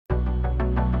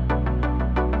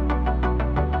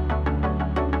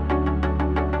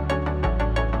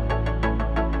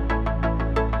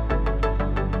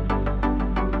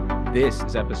This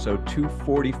is episode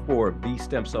 244 of the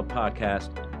Stem Cell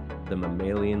Podcast, The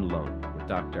Mammalian Lung, with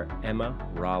Dr. Emma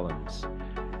Rawlins.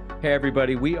 Hey,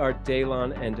 everybody, we are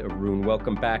Daylon and Arun.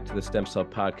 Welcome back to the Stem Cell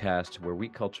Podcast, where we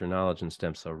culture knowledge in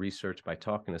stem cell research by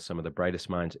talking to some of the brightest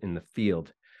minds in the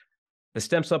field. The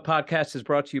Stem Cell Podcast is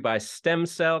brought to you by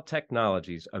STEMCELL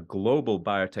Technologies, a global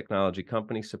biotechnology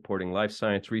company supporting life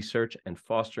science research and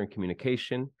fostering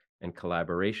communication and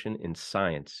collaboration in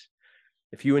science.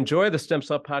 If you enjoy the Stem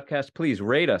Cell Podcast, please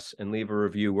rate us and leave a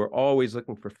review. We're always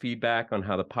looking for feedback on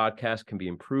how the podcast can be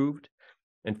improved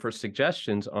and for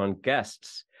suggestions on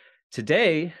guests.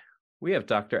 Today, we have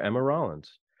Dr. Emma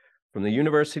Rawlins from the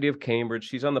University of Cambridge.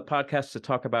 She's on the podcast to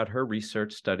talk about her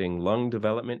research studying lung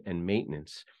development and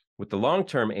maintenance with the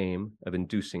long-term aim of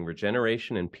inducing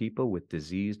regeneration in people with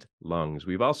diseased lungs.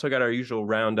 We've also got our usual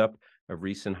roundup of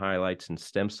recent highlights and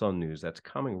stem cell news that's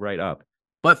coming right up.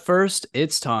 But first,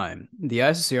 it's time. The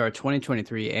ICCR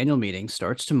 2023 annual meeting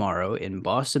starts tomorrow in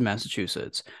Boston,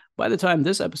 Massachusetts. By the time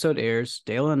this episode airs,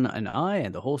 Dalen and I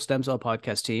and the whole Stem Cell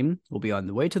Podcast team will be on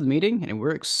the way to the meeting, and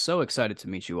we're so excited to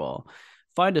meet you all.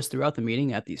 Find us throughout the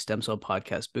meeting at the Stem Cell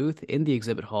Podcast booth in the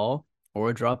exhibit hall,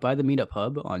 or drop by the Meetup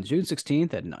Hub on June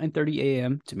 16th at 9:30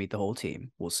 a.m. to meet the whole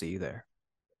team. We'll see you there.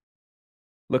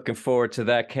 Looking forward to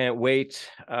that. Can't wait.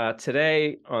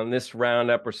 Today on this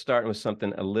roundup, we're starting with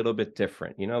something a little bit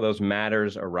different. You know, those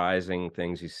matters arising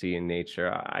things you see in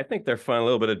nature. I think they're fun, a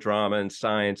little bit of drama and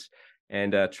science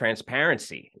and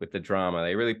transparency with the drama.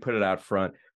 They really put it out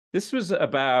front. This was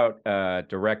about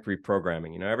direct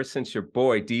reprogramming. You know, ever since your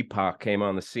boy Deepak came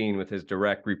on the scene with his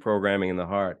direct reprogramming in the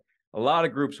heart, a lot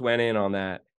of groups went in on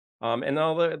that. And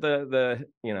all the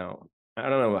you know, I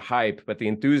don't know, hype, but the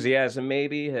enthusiasm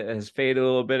maybe has faded a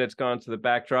little bit. It's gone to the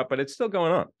backdrop, but it's still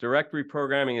going on. Direct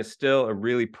reprogramming is still a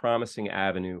really promising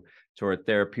avenue toward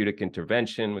therapeutic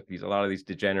intervention with a lot of these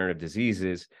degenerative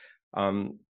diseases.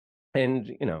 And,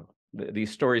 you know,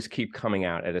 these stories keep coming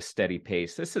out at a steady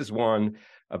pace. This is one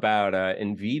about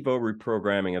in vivo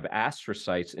reprogramming of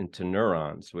astrocytes into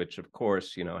neurons, which, of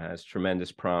course, you know, has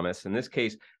tremendous promise. In this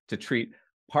case, to treat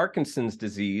Parkinson's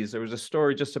disease. There was a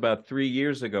story just about 3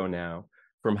 years ago now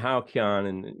from Hao Qian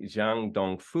and Zhang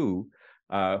Dongfu,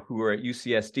 who were at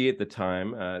UCSD at the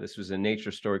time. This was a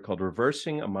Nature story called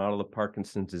Reversing a Model of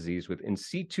Parkinson's Disease with In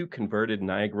Situ Converted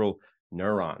Nigral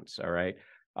Neurons, all right?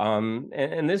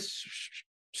 And this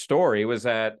story was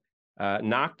that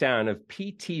knockdown of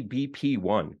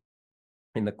PTBP1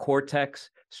 in the cortex,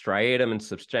 striatum, and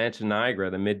substantia nigra,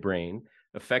 the midbrain,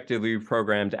 effectively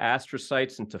reprogrammed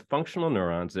astrocytes into functional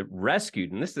neurons that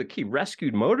rescued, and this is the key,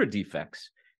 rescued motor defects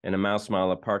in a mouse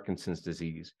model of Parkinson's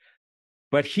disease.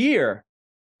 But here,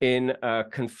 in a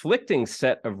conflicting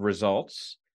set of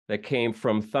results that came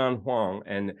from Than Huang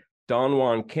and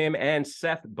Donwan Kim and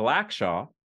Seth Blackshaw,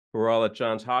 who are all at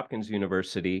Johns Hopkins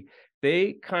University,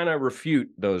 they kind of refute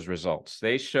those results.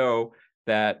 They show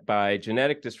that by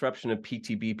genetic disruption of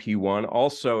PTBP1,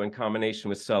 also in combination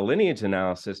with cell lineage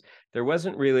analysis, there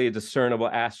wasn't really a discernible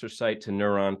astrocyte to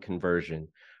neuron conversion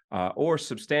or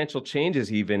substantial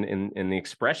changes even in the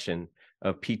expression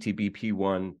of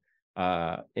PTBP1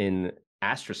 in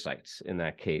astrocytes in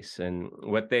that case. And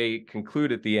what they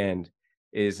conclude at the end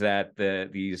is that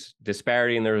these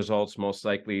disparity in the results most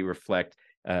likely reflect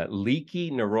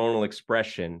leaky neuronal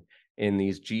expression in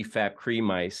these GFAP-Cre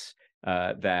mice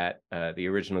that the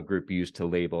original group used to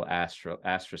label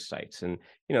astrocytes. And,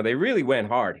 you know, they really went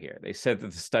hard here. They said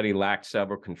that the study lacked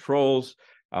several controls.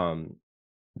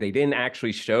 They didn't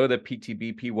actually show that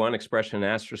PTBP1 expression in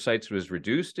astrocytes was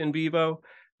reduced in vivo.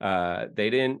 They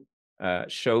didn't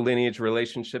show lineage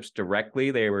relationships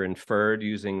directly. They were inferred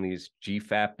using these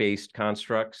GFAP-based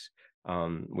constructs,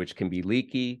 which can be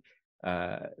leaky.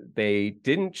 They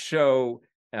didn't show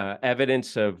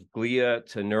evidence of glia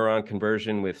to neuron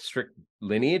conversion with strict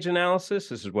lineage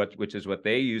analysis. Which is what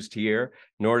they used here.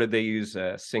 Nor did they use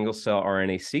single cell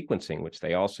RNA sequencing, which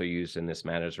they also used in this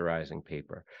Matters Arising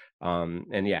paper.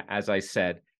 And yeah, as I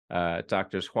said,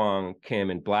 Drs. Huang, Kim,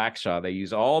 and Blackshaw, they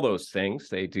use all those things.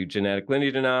 They do genetic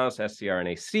lineage analysis,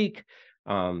 scRNA-seq,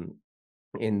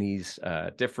 in these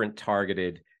different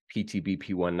targeted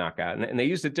PTBP1 knockout. And they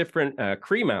used a different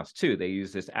Cre mouse too. They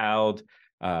used this ALD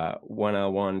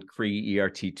 1L1 Cre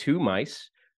ERT2 mice,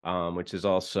 which is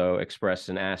also expressed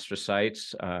in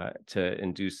astrocytes to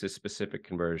induce this specific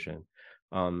conversion.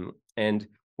 And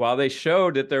while they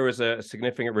showed that there was a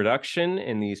significant reduction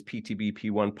in these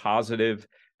PTBP1 positive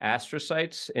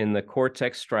astrocytes in the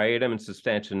cortex, striatum, and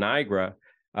substantia nigra,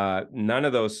 none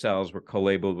of those cells were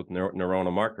co-labeled with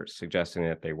neuronal markers, suggesting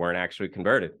that they weren't actually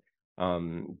converted.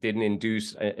 Didn't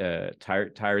induce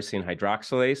tyrosine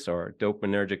hydroxylase or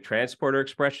dopaminergic transporter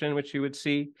expression, which you would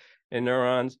see in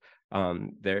neurons.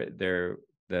 They're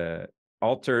the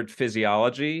altered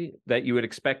physiology that you would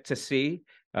expect to see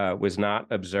was not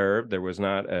observed. There was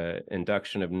not an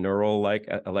induction of neural-like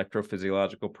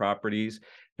electrophysiological properties.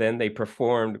 Then they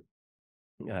performed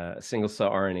single-cell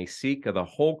RNA-seq of the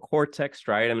whole cortex,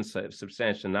 striatum, and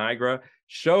substantia nigra,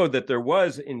 showed that there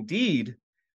was indeed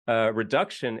a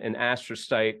reduction in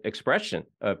astrocyte expression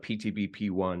of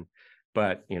PTBP1,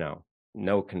 but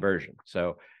no conversion.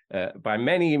 So by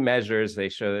many measures, they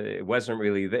show that it wasn't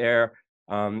really there.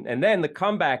 And then the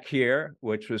comeback here,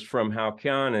 which was from Hao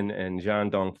Qian and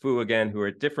Zhang Dongfu again, who are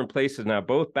at different places now,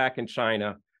 both back in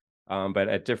China, but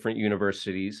at different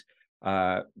universities.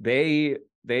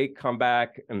 They come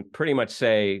back and pretty much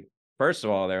say, first of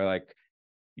all, they're like,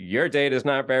 your data is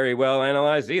not very well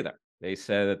analyzed either. They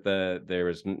said that there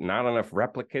was not enough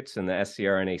replicates in the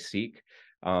scRNA-seq.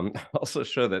 Also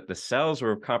show that the cells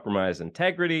were of compromised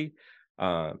integrity.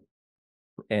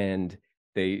 And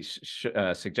they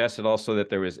suggested also that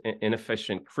there was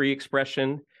inefficient Cree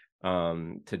expression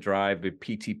to drive the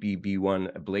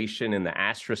PTBP1 ablation in the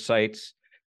astrocytes.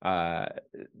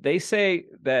 They say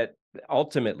that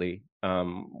ultimately,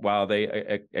 while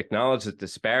they acknowledge the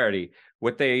disparity,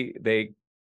 what they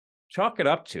chalk it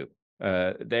up to,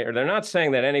 they're not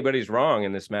saying that anybody's wrong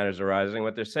in this matters arising.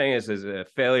 What they're saying is a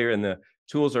failure in the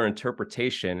tools or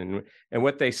interpretation. And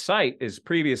what they cite is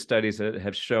previous studies that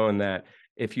have shown that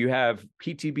if you have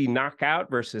PTB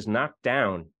knockout versus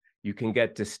knockdown, you can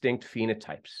get distinct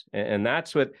phenotypes. And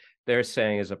that's what they're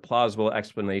saying is a plausible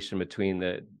explanation between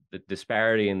the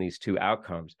disparity in these two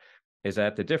outcomes, is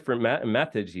that the different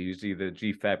methods used, either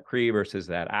GFAP Cree versus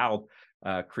that ALT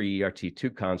Cree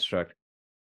ERT2 construct,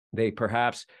 they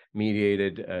perhaps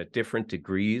mediated different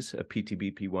degrees of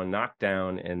PTBP1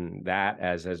 knockdown, and that,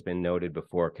 as has been noted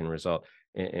before, can result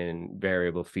in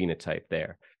variable phenotype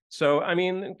there. So, I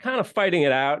mean, kind of fighting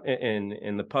it out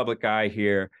in the public eye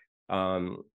here.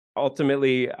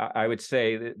 Ultimately, I would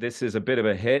say that this is a bit of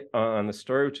a hit on the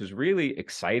story, which is really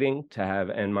exciting to have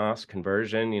NMOS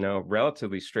conversion,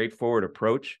 relatively straightforward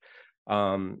approach.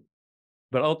 But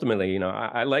ultimately,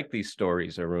 I like these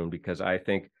stories, Arun, because I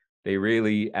think they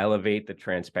really elevate the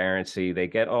transparency. They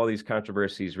get all these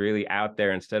controversies really out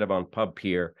there instead of on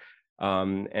PubPeer.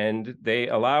 And they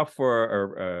allow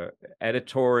for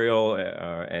editorial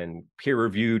and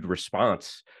peer-reviewed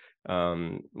response,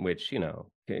 which,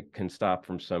 can stop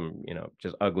from some,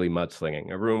 just ugly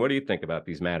mudslinging. Arun, what do you think about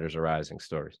these matters arising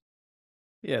stories?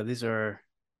 Yeah, these are,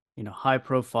 high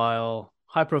profile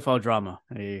drama.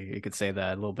 You could say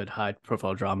that, a little bit high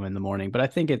profile drama in the morning, but I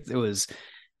think it was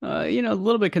a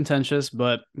little bit contentious,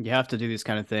 but you have to do these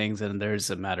kind of things. And there's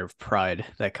a matter of pride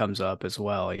that comes up as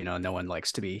well. No one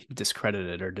likes to be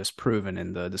discredited or disproven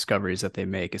in the discoveries that they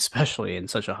make, especially in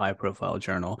such a high profile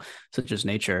journal such as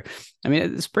Nature. I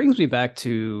mean, this brings me back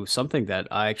to something that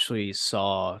I actually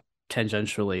saw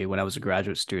tangentially when I was a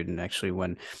graduate student, actually,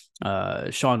 when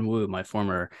Sean Wu, my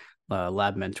former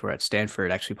lab mentor at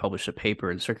Stanford, actually published a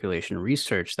paper in Circulation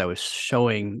Research that was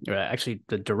showing, actually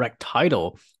the direct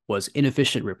title was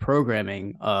Inefficient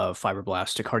Reprogramming of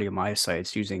Fibroblasts to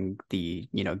Cardiomyocytes using the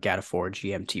GATA4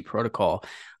 GMT protocol.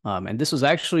 And this was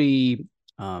actually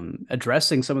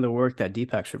addressing some of the work that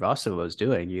Deepak Srivastava was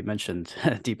doing. You mentioned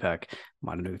Deepak.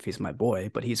 I don't know if he's my boy,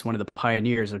 but he's one of the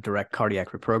pioneers of direct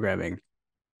cardiac reprogramming.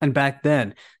 And back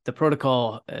then, the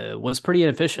protocol was pretty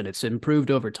inefficient. It's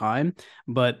improved over time,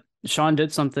 but Sean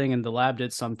did something and the lab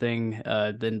did something,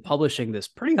 then publishing this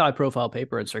pretty high profile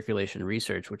paper in Circulation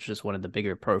Research, which is one of the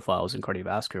bigger profiles in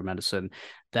cardiovascular medicine,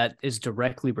 that is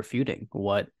directly refuting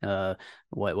what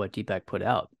Deepak put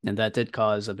out. And that did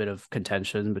cause a bit of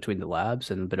contention between the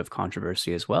labs and a bit of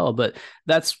controversy as well. But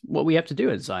that's what we have to do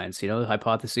in science.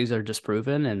 Hypotheses are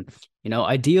disproven. And,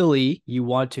 ideally, you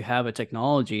want to have a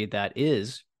technology that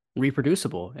is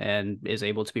reproducible and is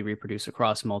able to be reproduced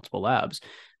across multiple labs.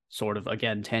 Sort of,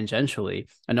 again, tangentially,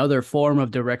 another form of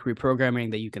direct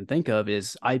reprogramming that you can think of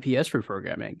is iPS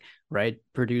reprogramming, right?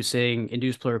 Producing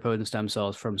induced pluripotent stem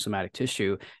cells from somatic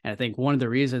tissue. And I think one of the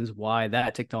reasons why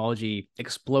that technology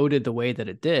exploded the way that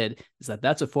it did is that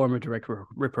that's a form of direct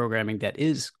reprogramming that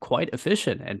is quite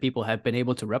efficient, and people have been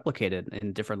able to replicate it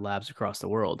in different labs across the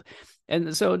world.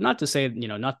 And so, not to say,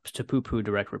 not to poo-poo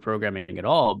direct reprogramming at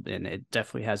all, and it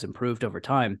definitely has improved over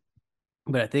time.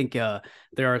 But I think there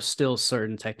are still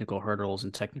certain technical hurdles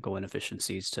and technical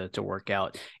inefficiencies to work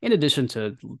out, in addition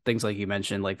to things like you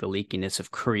mentioned, like the leakiness of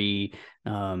Cree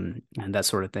and that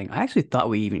sort of thing. I actually thought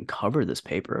we even covered this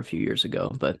paper a few years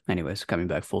ago, but anyways, coming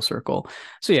back full circle.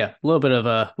 So yeah, a little bit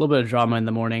of drama in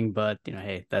the morning, but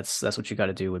hey, that's what you got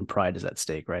to do when pride is at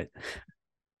stake, right?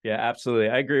 Yeah, absolutely.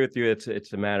 I agree with you.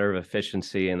 It's a matter of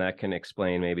efficiency, and that can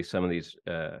explain maybe some of these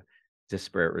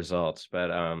disparate results.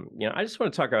 But I just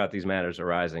want to talk about these matters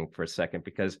arising for a second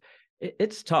because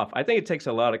it's tough. I think it takes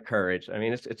a lot of courage. I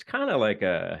mean, it's kind of like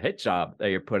a hit job that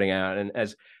you're putting out, and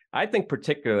as I think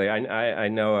particularly, I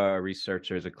know a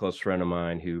researcher is a close friend of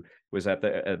mine who was at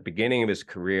the beginning of his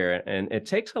career, and it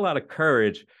takes a lot of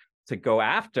courage to go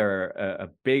after a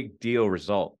big deal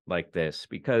result like this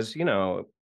because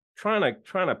trying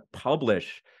to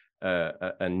publish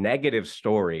a negative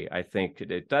story, I think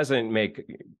it doesn't make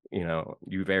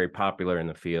you very popular in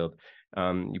the field.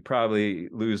 You probably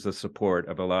lose the support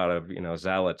of a lot of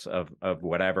zealots of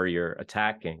whatever you're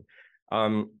attacking.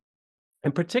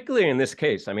 And particularly in this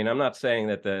case, I mean, I'm not saying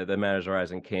that the Matters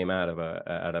Rising came out of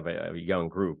a young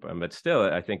group, but still,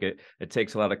 I think it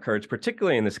takes a lot of courage,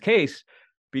 particularly in this case,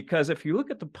 because if you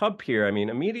look at the pub here, I mean,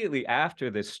 immediately after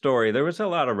this story, there was a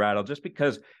lot of rattle just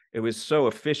because it was so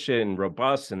efficient and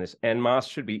robust, and this NMOS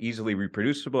should be easily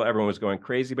reproducible. Everyone was going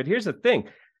crazy. But here's the thing.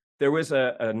 There was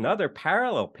another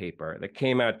parallel paper that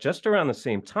came out just around the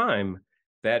same time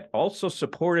that also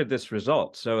supported this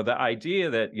result. So the idea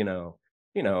that,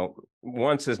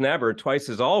 once is never, twice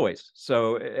is always.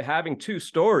 So having two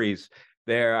stories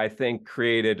there, I think,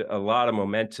 created a lot of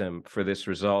momentum for this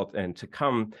result. And to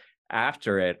come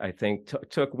after it, I think,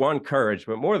 took one, courage,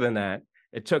 but more than that,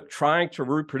 it took trying to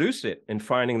reproduce it and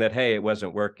finding that, hey, it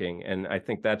wasn't working. And I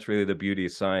think that's really the beauty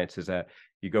of science, is that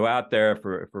you go out there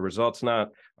for results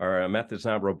or a method's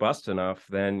not robust enough,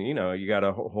 then, you got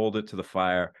to hold it to the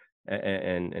fire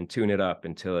and tune it up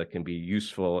until it can be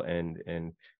useful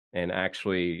and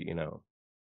actually,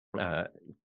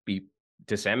 be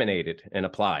disseminated and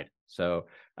applied. So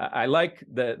I like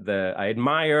I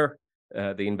admire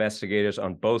the investigators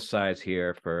on both sides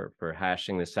here for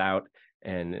hashing this out,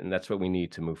 and that's what we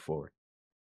need to move forward.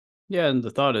 Yeah, and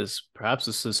the thought is perhaps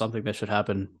this is something that should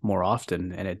happen more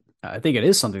often, and I think it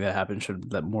is something that happens should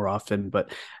that more often.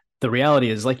 But the reality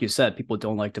is, like you said, people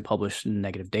don't like to publish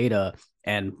negative data,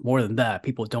 and more than that,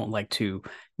 people don't like to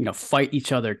fight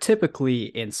each other. Typically,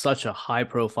 in such a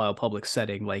high-profile public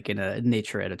setting, like in a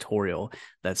Nature editorial,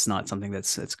 that's not something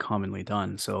that's commonly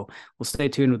done. So we'll stay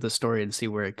tuned with the story and see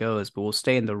where it goes. But we'll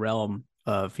stay in the realm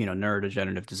of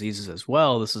neurodegenerative diseases as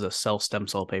well. This is a cell stem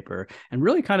cell paper, and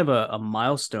really kind of a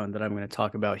milestone that I'm going to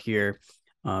talk about here.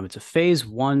 It's a phase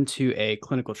 1/2A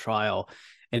clinical trial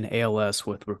in ALS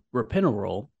with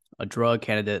ropinirole, a drug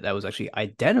candidate that was actually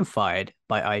identified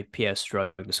by iPS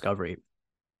drug discovery.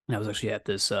 And I was actually at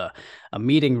this a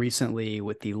meeting recently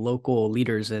with the local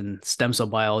leaders in stem cell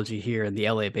biology here in the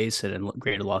LA Basin and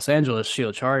Greater Los Angeles.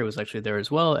 Sheila Chari was actually there as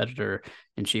well, editor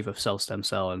in chief of Cell Stem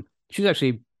Cell, and she was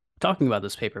actually talking about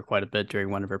this paper quite a bit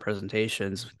during one of her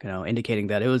presentations, indicating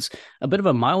that it was a bit of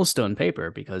a milestone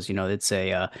paper because,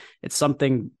 it's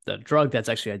something, the drug that's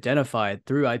actually identified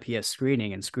through iPS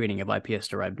screening and screening of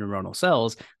iPS-derived neuronal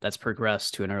cells that's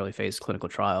progressed to an early phase clinical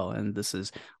trial. And this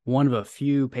is one of a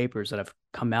few papers that have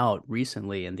come out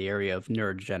recently in the area of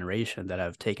neurodegeneration that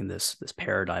have taken this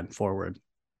paradigm forward.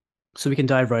 So we can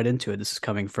dive right into it. This is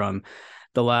coming from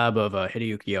the lab of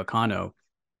Hideyuki Okano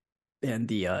and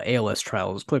the ALS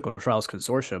Clinical Trials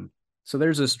Consortium. So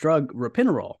there's this drug,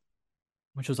 ropinirole,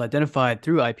 which was identified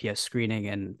through iPS screening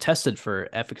and tested for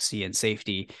efficacy and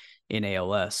safety in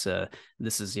ALS.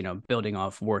 This is, building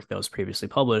off work that was previously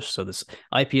published. So this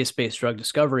iPS-based drug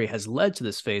discovery has led to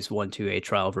this phase 1/2A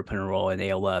trial of ropinirole in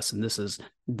ALS, and this is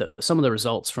some of the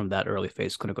results from that early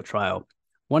phase clinical trial.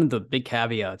 One of the big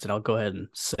caveats, and I'll go ahead and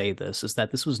say this, is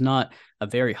that this was not a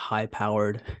very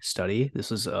high-powered study. This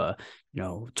was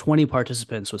 20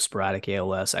 participants with sporadic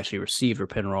ALS actually received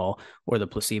ropinirole or the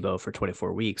placebo for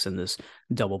 24 weeks in this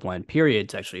double-blind period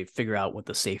to actually figure out what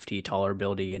the safety,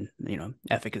 tolerability, and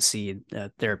efficacy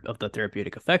of the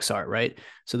therapeutic effects are, right?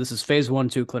 So this is phase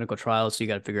 1/2 clinical trials, so you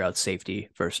got to figure out safety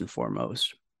first and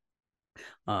foremost.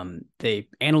 They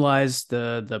analyzed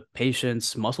the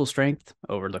patient's muscle strength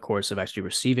over the course of actually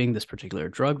receiving this particular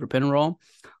drug, ropinirole,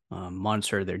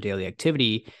 monitor their daily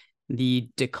activity. The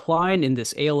decline in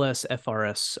this ALS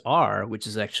FRSR, which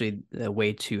is actually a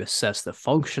way to assess the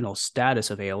functional status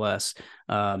of ALS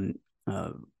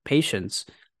patients,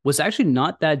 was actually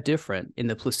not that different in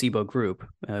the placebo group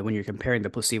when you're comparing the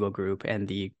placebo group and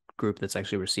the group that's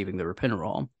actually receiving the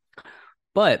ropinirole.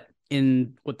 But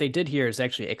in what they did here is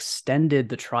actually extended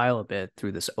the trial a bit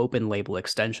through this open label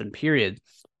extension period.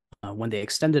 When they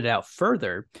extended it out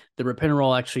further, the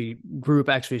ropinirole group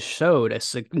actually showed a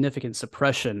significant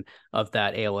suppression of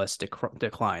that ALS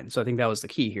decline. So I think that was the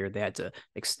key here. They had to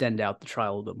extend out the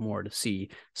trial a little bit more to see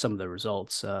some of the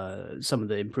results, some of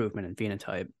the improvement in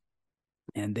phenotype.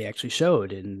 And they actually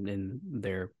showed in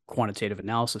their quantitative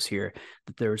analysis here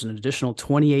that there was an additional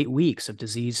 28 weeks of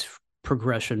disease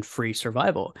progression-free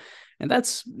survival. And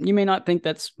that's, you may not think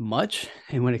that's much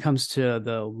and when it comes to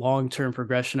the long-term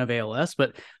progression of ALS,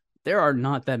 but there are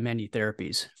not that many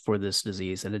therapies for this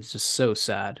disease. And it's just so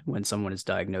sad when someone is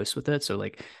diagnosed with it. So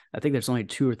like, I think there's only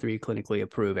 2 or 3 clinically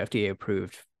approved, FDA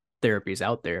approved therapies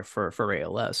out there for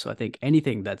ALS. So I think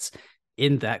anything that's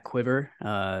in that quiver,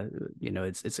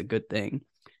 it's a good thing.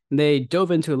 They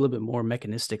dove into a little bit more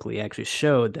mechanistically, actually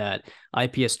showed that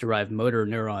iPS-derived motor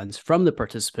neurons from the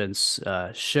participants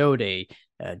showed a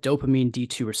dopamine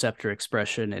D2 receptor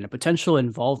expression and a potential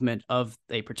involvement of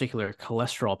a particular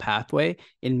cholesterol pathway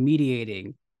in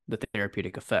mediating the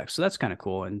therapeutic effects. So that's kind of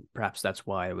cool. And perhaps that's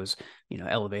why it was,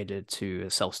 elevated to a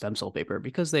Cell stem cell paper,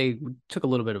 because they took a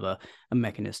little bit of a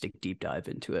mechanistic deep dive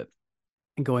into it.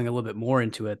 And going a little bit more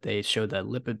into it, they showed that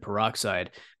lipid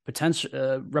peroxide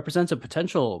represents a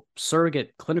potential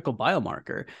surrogate clinical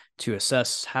biomarker to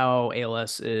assess how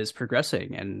ALS is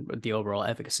progressing and the overall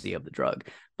efficacy of the drug.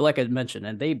 But like I mentioned,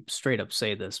 and they straight up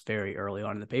say this very early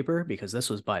on in the paper, because this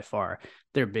was by far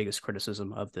their biggest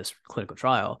criticism of this clinical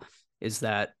trial, is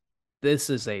that this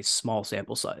is a small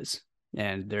sample size.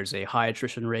 And there's a high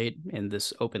attrition rate in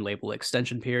this open label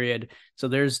extension period. So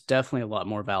there's definitely a lot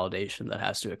more validation that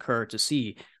has to occur to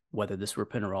see whether this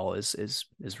ropinirole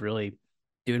is really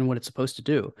doing what it's supposed to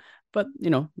do. But,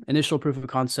 initial proof of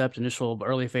concept, initial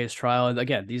early phase trial. And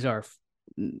again, these are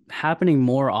happening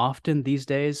more often these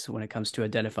days when it comes to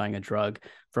identifying a drug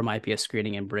from IPS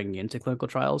screening and bringing into clinical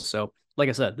trials. So like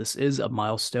I said, this is a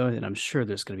milestone, and I'm sure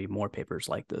there's going to be more papers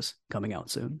like this coming out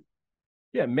soon.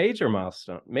 Yeah, major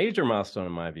milestone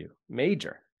in my view.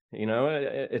 Major.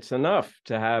 It's enough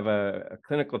to have a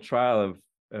clinical trial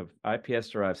of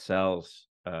iPS-derived cells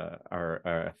or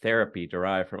a therapy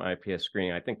derived from iPS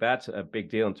screening. I think that's a big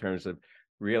deal in terms of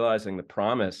realizing the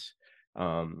promise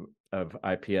of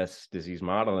iPS disease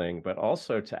modeling, but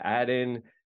also to add in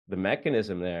the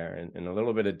mechanism there and a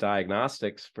little bit of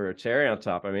diagnostics for a cherry on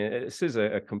top. I mean, this is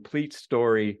a complete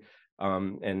story.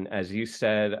 And as you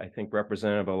said, I think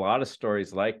representative of a lot of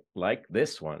stories like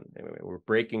this one. We're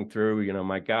breaking through,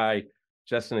 my guy,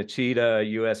 Justin Achita,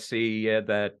 USC, had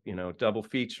that, double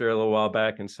feature a little while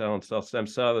back in Cell and Cell Stem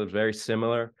Cell that was very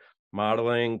similar,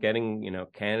 modeling, getting,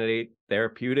 candidate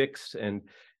therapeutics. And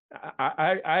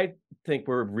I think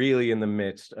we're really in the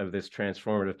midst of this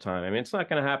transformative time. I mean, it's not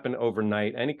going to happen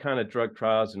overnight. Any kind of drug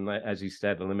trials, and as you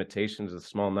said, the limitations of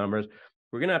small numbers,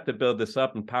 we're going to have to build this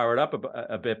up and power it up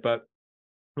a bit. But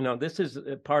this is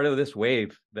part of this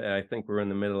wave that I think we're in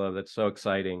the middle of. That's so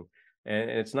exciting, and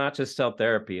it's not just cell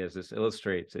therapy, as this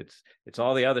illustrates. It's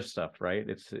all the other stuff, right?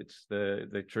 It's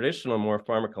the traditional, more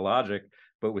pharmacologic,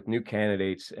 but with new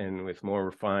candidates and with more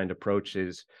refined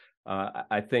approaches.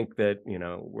 I think that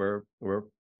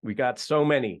we got so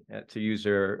many, to use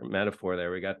your metaphor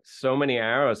there. We got so many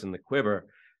arrows in the quiver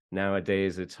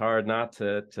nowadays. It's hard not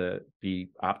to be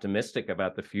optimistic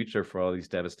about the future for all these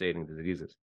devastating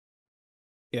diseases.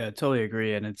 Yeah, I totally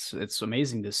agree. And it's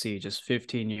amazing to see just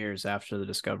 15 years after the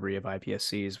discovery of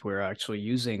iPSCs, we're actually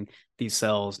using these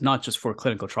cells, not just for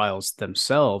clinical trials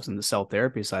themselves and the cell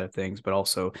therapy side of things, but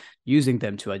also using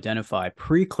them to identify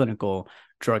preclinical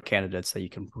drug candidates that you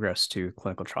can progress to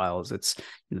clinical trials. It's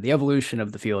the evolution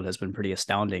of the field has been pretty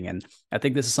astounding. And I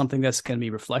think this is something that's going to be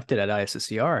reflected at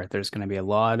ISSCR. There's going to be a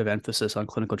lot of emphasis on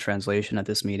clinical translation at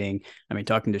this meeting. I mean,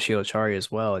 talking to Sheila Chari as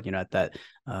well, at that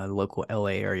local LA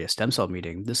area stem cell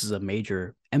meeting, this is a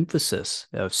major emphasis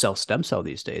of cell stem cell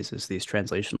these days, is these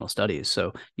translational studies.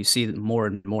 So you see more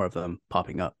and more of them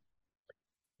popping up.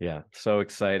 Yeah, so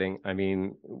exciting. I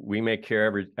mean, we may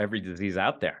cure every disease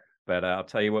out there. But I'll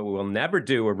tell you what we will never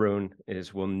do, Arun,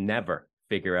 is we'll never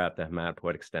figure out the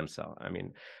hematopoietic stem cell. I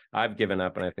mean, I've given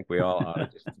up, and I think we all ought to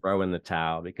just throw in the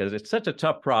towel, because it's such a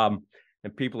tough problem,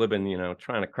 and people have been,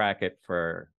 trying to crack it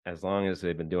for as long as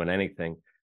they've been doing anything.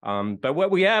 But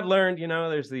what we have learned,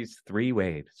 there's these 3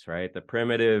 waves, right? The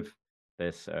primitive,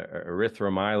 this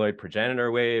erythromyeloid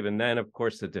progenitor wave, and then, of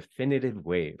course, the definitive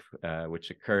wave, which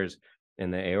occurs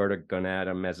in the aortic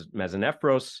gonadal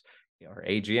mesonephros, or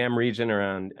AGM region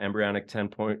around embryonic day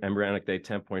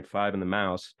 10.5 in the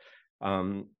mouse.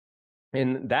 And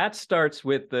that starts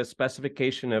with the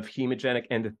specification of hemogenic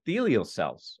endothelial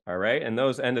cells, all right? And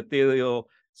those endothelial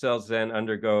cells then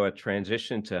undergo a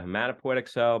transition to hematopoietic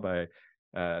cell by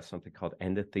something called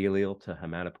endothelial to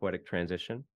hematopoietic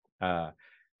transition.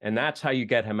 And that's how you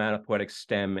get hematopoietic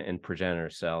stem and progenitor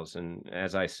cells. And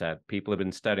as I said, people have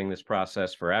been studying this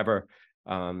process forever.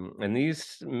 And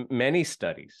these many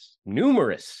studies,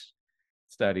 numerous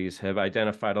studies, have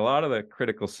identified a lot of the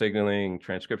critical signaling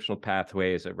transcriptional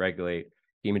pathways that regulate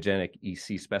hemogenic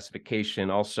EC specification,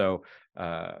 also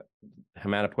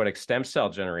hematopoietic stem cell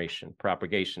generation,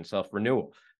 propagation,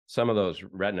 self-renewal. Some of those: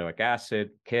 retinoic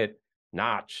acid, KIT,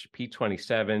 Notch,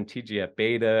 P27,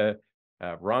 TGF-beta,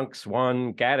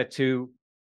 RUNX1, GATA2,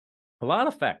 a lot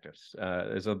of factors.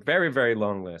 There's a very, very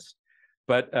long list.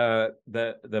 But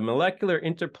the molecular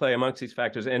interplay amongst these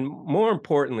factors, and more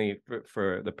importantly,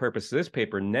 for the purpose of this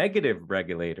paper, negative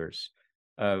regulators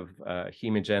of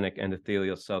hemogenic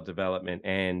endothelial cell development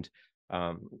and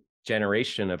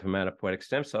generation of hematopoietic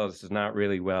stem cells, is not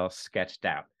really well sketched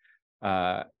out.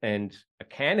 And a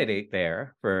candidate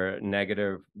there for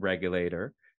negative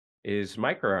regulator is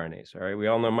microRNAs. All right, we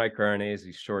all know microRNAs,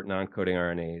 these short non-coding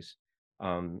RNAs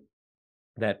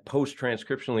that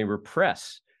post-transcriptionally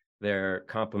repress their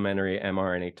complementary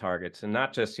mRNA targets, and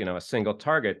not just a single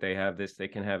target. They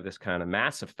can have this kind of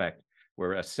mass effect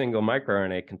where a single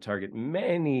microRNA can target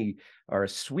many or a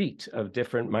suite of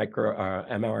different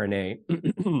microRNA,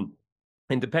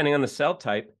 and depending on the cell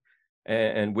type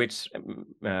and which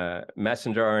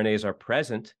messenger RNAs are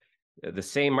present, the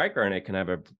same microRNA can have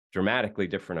a dramatically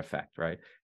different effect, right?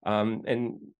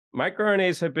 And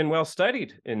microRNAs have been well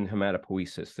studied in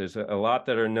hematopoiesis. There's a lot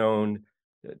that are known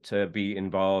to be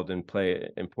involved and play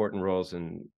important roles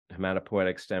in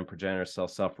hematopoietic stem progenitor cell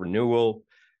self-renewal,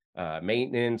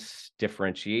 maintenance,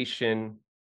 differentiation.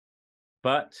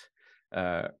 But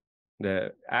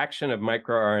the action of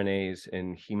microRNAs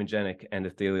in hemogenic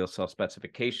endothelial cell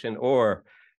specification or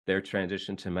their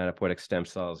transition to hematopoietic stem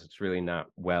cells, it's really not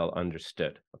well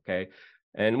understood, okay?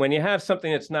 And when you have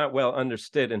something that's not well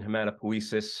understood in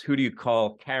hematopoiesis, who do you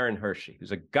call? Karen Hershey,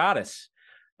 who's a goddess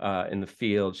in the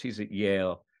field. She's at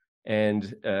Yale, and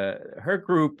her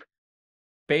group,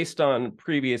 based on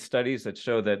previous studies that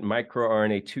show that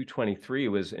microRNA 223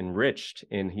 was enriched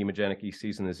in hemogenic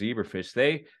ECs in the zebrafish,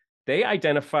 they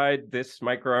identified this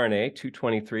microRNA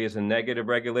 223 as a negative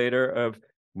regulator of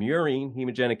murine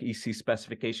hemogenic EC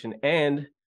specification and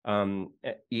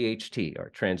EHT, or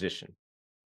transition.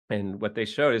 And what they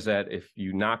showed is that if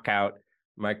you knock out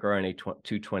microRNA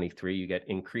 223, you get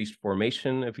increased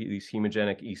formation of these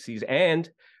hemogenic ECs and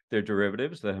their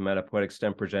derivatives, the hematopoietic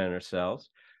stem progenitor cells.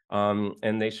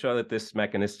 And they show that this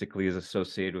mechanistically is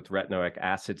associated with retinoic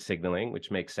acid signaling, which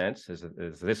makes sense,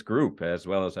 as this group, as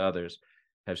well as others,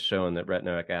 have shown that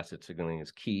retinoic acid signaling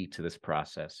is key to this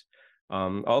process.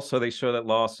 Also, they show that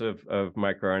loss of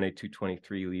microRNA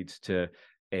 223 leads to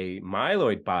a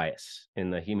myeloid bias in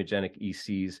the hemogenic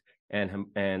ECs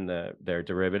and their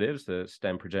derivatives, the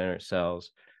stem progenitor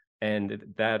cells, and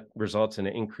that results in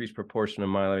an increased proportion of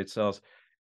myeloid cells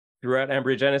throughout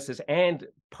embryogenesis and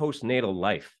postnatal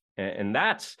life. And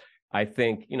that's, I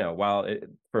think, while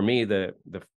for me the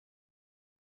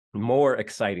more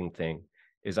exciting thing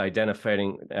is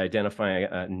identifying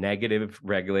a negative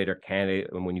regulator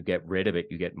candidate, and when you get rid of it,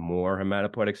 you get more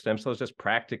hematopoietic stem cells. Just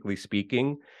practically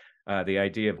speaking, the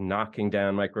idea of knocking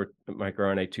down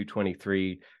microRNA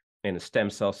 223 in a stem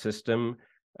cell system,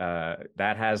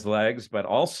 that has legs, but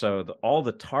also all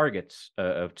the targets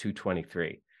of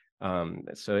 223.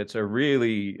 So it's a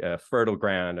really fertile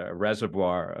ground, a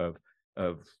reservoir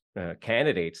of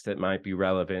candidates that might be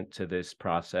relevant to this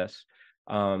process.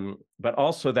 But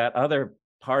also that other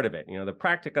part of it, the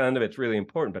practical end of it's really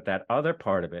important, but that other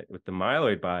part of it with the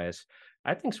myeloid bias,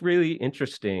 I think is really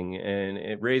interesting, and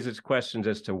it raises questions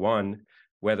as to, one,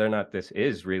 whether or not this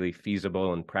is really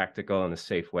feasible and practical in a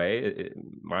safe way.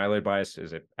 Myeloid bias,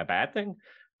 is it a bad thing?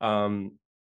 And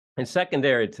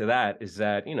secondary to that is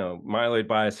that, myeloid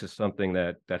bias is something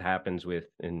that happens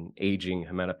in aging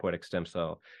hematopoietic stem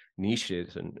cell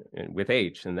niches and with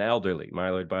age in the elderly.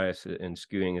 Myeloid bias and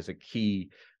skewing is a key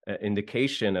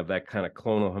indication of that kind of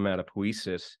clonal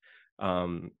hematopoiesis.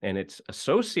 And it's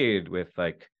associated with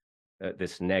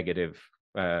this negative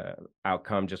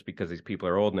outcome just because these people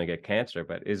are old and they get cancer.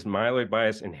 But is myeloid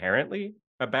bias inherently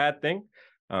a bad thing?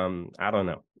 I don't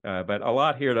know. But a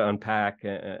lot here to unpack.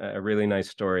 A really nice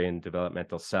story in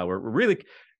developmental cell. We're really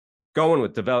going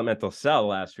with developmental cell the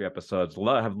last few episodes.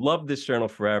 Have loved this journal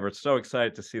forever. So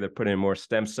excited to see they're putting in more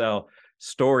stem cell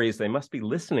stories. They must be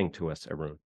listening to us,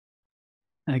 Arun.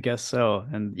 I guess so.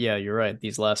 And yeah, you're right.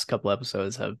 These last couple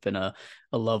episodes have been a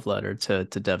love letter to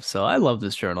DevCell. I love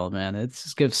this journal, man. It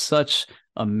gives such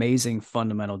amazing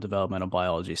fundamental developmental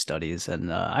biology studies.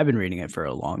 And I've been reading it for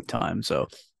a long time. So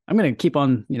I'm going to keep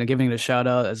on, giving it a shout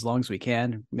out as long as we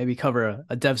can. Maybe cover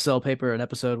a DevCell paper, an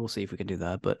episode. We'll see if we can do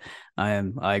that. But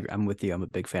I'm with you. I'm a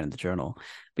big fan of the journal.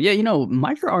 But yeah,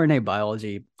 microRNA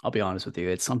biology, I'll be honest with you,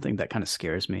 it's something that kind of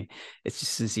scares me. It's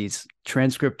just these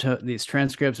transcripts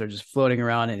are just floating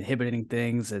around and inhibiting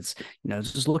things. It's,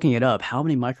 just looking it up. How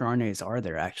many microRNAs are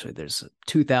there actually? There's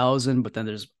 2,000, but then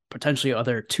there's potentially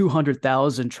other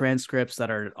 200,000 transcripts that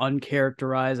are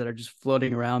uncharacterized, that are just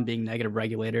floating around being negative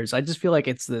regulators. I just feel like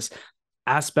it's this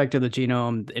aspect of the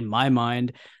genome in my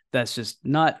mind that's just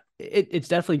not, it's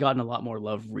definitely gotten a lot more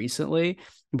love recently,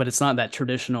 but it's not that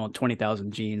traditional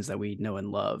 20,000 genes that we know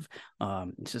and love.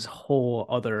 It's just a whole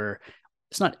other,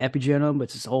 it's not epigenome, but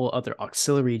it's this whole other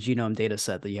auxiliary genome data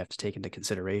set that you have to take into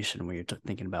consideration when you're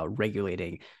thinking about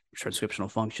regulating transcriptional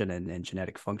function and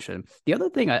genetic function. The other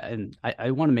thing,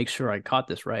 I want to make sure I caught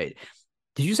this right.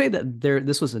 Did you say that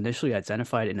this was initially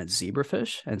identified in a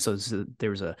zebrafish? And so there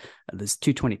was this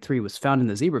 223 was found in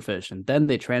the zebrafish, and then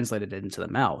they translated it into the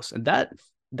mouse. And that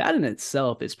in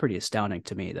itself is pretty astounding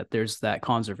to me, that there's that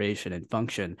conservation and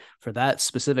function for that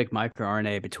specific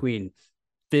microRNA between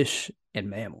fish and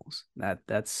mammals.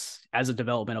 That's, as a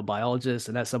developmental biologist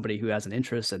and as somebody who has an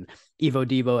interest in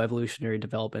evo-devo evolutionary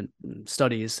development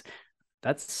studies,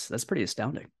 that's pretty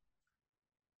astounding.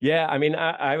 Yeah, I mean,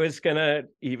 I was gonna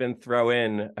even throw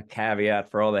in a caveat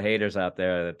for all the haters out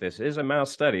there that this is a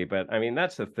mouse study, but I mean,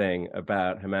 that's the thing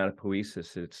about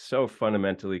hematopoiesis. It's so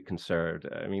fundamentally conserved.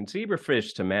 I mean,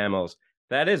 zebrafish to mammals,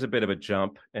 that is a bit of a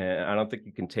jump, and I don't think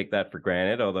you can take that for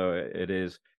granted, although it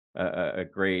is a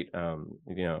great, a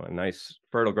nice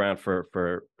fertile ground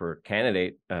for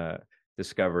candidate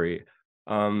discovery.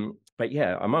 But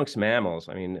yeah, amongst mammals,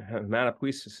 I mean,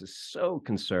 hematopoiesis is so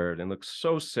conserved and looks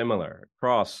so similar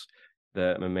across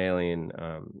the mammalian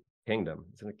kingdom.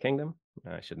 Is it a kingdom?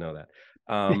 I should know that.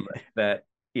 That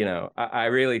I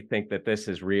really think that this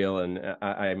is real, and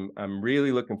I'm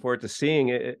really looking forward to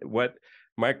seeing what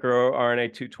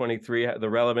microRNA 223, the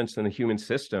relevance in the human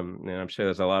system. And I'm sure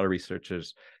there's a lot of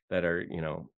researchers that are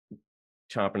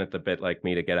chomping at the bit like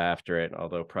me to get after it,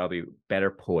 although probably better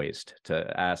poised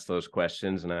to ask those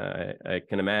questions. And I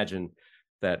can imagine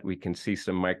that we can see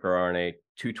some microRNA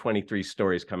 223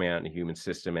 stories coming out in the human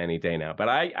system any day now. But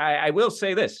I will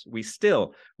say this, we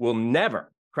still will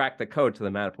never crack the code to the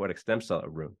hematopoietic stem cell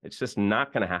room. It's just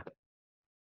not going to happen.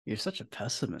 You're such a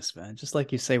pessimist, man. Just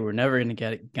like you say, we're never gonna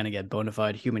get bona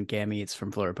fide human gametes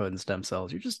from pluripotent stem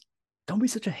cells. You're just, don't be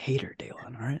such a hater,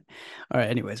 Dalen. All right. All right.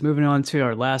 Anyways, moving on to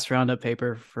our last roundup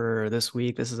paper for this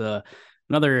week. This is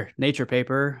another Nature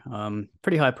paper,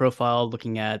 pretty high profile,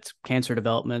 looking at cancer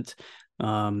development,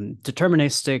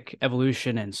 deterministic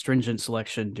evolution and stringent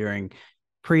selection during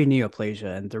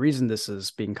pre-neoplasia. And the reason this is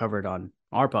being covered on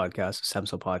our podcast,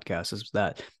 STEMCELL podcast, is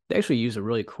that they actually use a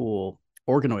really cool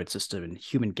organoid system in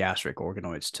human gastric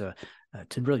organoids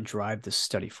to really drive this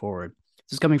study forward.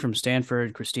 This is coming from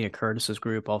Stanford, Christina Curtis's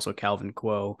group. Also, Calvin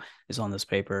Kuo is on this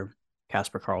paper.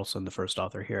 Casper Carlson, the first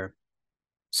author here.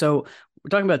 So we're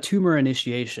talking about tumor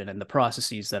initiation and the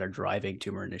processes that are driving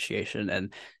tumor initiation.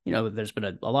 And, there's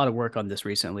been a lot of work on this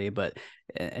recently,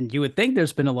 and you would think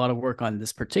there's been a lot of work on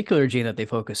this particular gene that they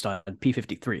focused on,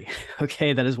 P53.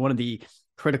 Okay, that is one of the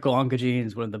critical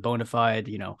oncogenes, one of the bona fide,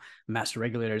 master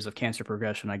regulators of cancer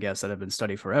progression, I guess, that have been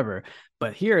studied forever.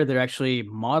 But here they're actually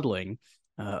modeling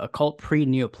occult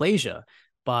pre-neoplasia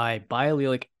by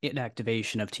biallelic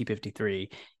inactivation of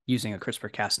T53 using a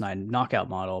CRISPR-Cas9 knockout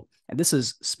model. And this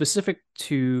is specific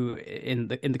to in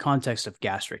the context of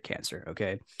gastric cancer.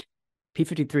 Okay,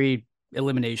 P53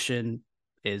 elimination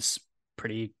is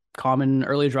pretty common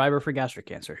early driver for gastric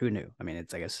cancer. Who knew? I mean,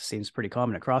 I guess it seems pretty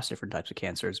common across different types of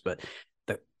cancers. But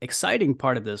the exciting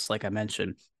part of this, like I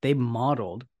mentioned, they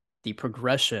modeled the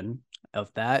progression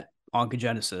of that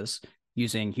oncogenesis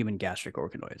using human gastric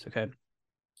organoids. Okay,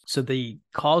 so the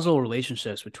causal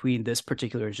relationships between this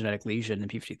particular genetic lesion in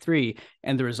P53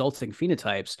 and the resulting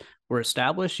phenotypes were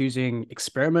established using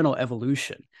experimental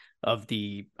evolution of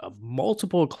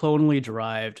multiple clonally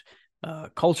derived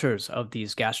cultures of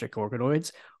these gastric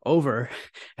organoids over,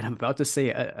 and I'm about to say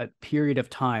a period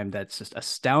of time that's just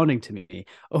astounding to me,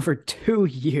 over 2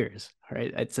 years. All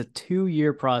right, it's a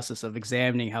 2-year process of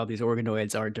examining how these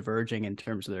organoids are diverging in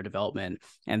terms of their development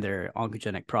and their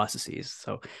oncogenic processes.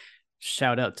 So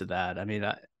shout out to that. I mean,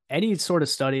 any sort of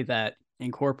study that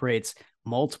incorporates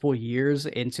multiple years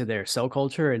into their cell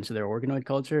culture, into their organoid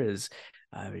culture is,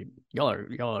 I mean, y'all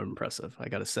are impressive, I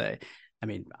gotta say. I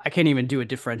mean, I can't even do a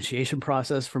differentiation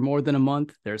process for more than a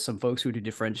month. There's some folks who do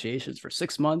differentiations for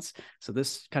 6 months. So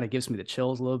this kind of gives me the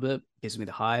chills a little bit, gives me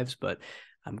the hives, but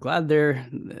I'm glad they're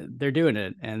doing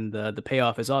it. And the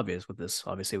payoff is obvious with this,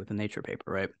 obviously with the Nature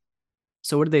paper, right?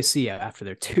 So what did they see after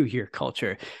their 2-year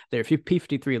culture? Their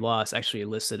P53 loss actually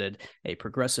elicited a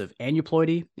progressive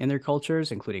aneuploidy in their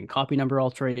cultures, including copy number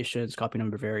alterations, copy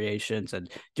number variations,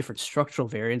 and different structural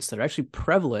variants that are actually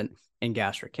prevalent in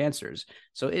gastric cancers.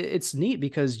 So it's neat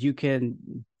because you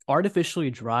can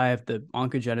artificially drive the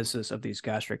oncogenesis of these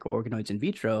gastric organoids in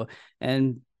vitro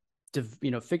and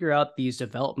figure out these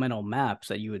developmental maps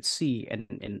that you would see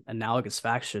in analogous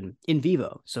fashion in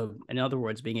vivo. So in other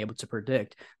words, being able to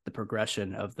predict the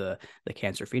progression of the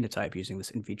cancer phenotype using this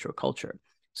in vitro culture.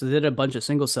 So they did a bunch of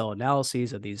single cell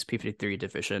analyses of these p53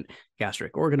 deficient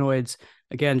gastric organoids,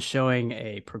 again showing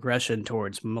a progression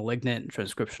towards malignant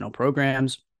transcriptional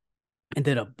programs, and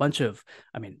did a bunch of,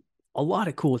 a lot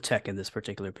of cool tech in this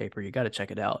particular paper. You got to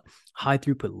check it out. High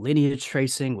throughput lineage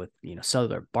tracing with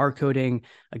cellular barcoding,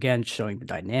 again showing the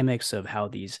dynamics of how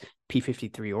these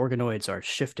p53 organoids are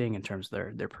shifting in terms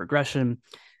of their progression.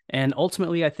 And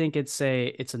ultimately, I think it's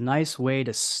a nice way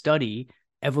to study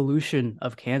evolution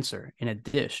of cancer in a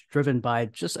dish driven by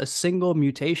just a single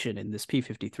mutation in this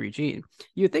p53 gene.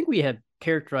 You'd think we had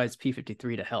characterized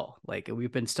p53 to hell. Like,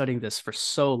 we've been studying this for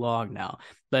so long now.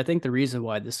 But I think the reason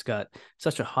why this got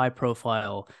such a high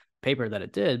profile paper that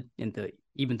it did,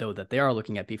 even though that they are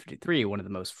looking at p53, one of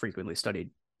the most frequently studied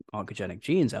oncogenic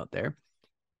genes out there,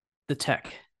 the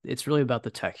tech. It's really about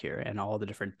the tech here and all the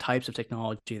different types of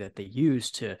technology that they use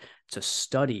to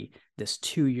study this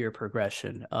 2-year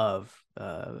progression of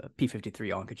p53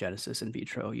 oncogenesis in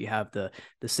vitro. You have the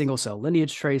single cell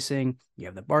lineage tracing, you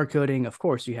have the barcoding, of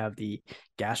course, you have the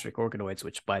gastric organoids,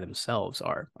 which by themselves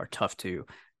are tough to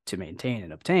maintain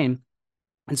and obtain.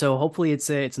 And so hopefully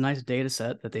it's a nice data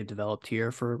set that they've developed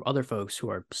here for other folks who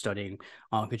are studying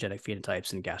oncogenic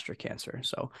phenotypes in gastric cancer.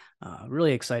 So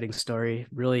really exciting story,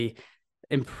 really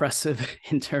impressive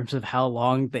in terms of how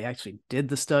long they actually did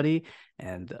the study.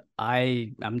 And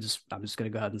I'm just going to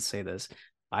go ahead and say this.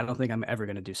 I don't think I'm ever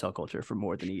going to do cell culture for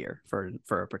more than a year for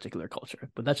a particular culture,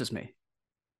 but that's just me.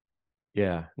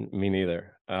 Yeah, me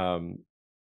neither.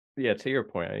 Yeah, to your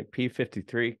point,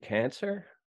 P53 cancer,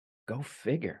 go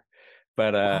figure.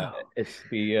 But Wow.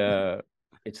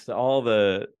 it's all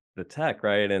the tech,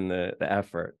 right, and the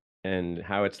effort and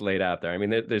how it's laid out there. I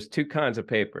mean, there's two kinds of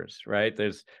papers, right?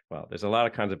 There's a lot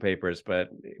of kinds of papers, but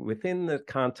within the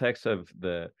context of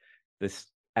this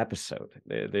episode,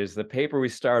 there's the paper we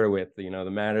started with, the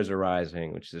matters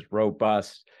arising, which is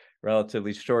robust,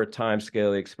 relatively short time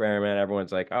scale experiment.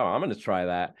 Everyone's like, oh, I'm going to try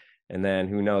that. And then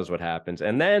who knows what happens.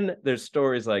 And then there's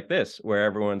stories like this where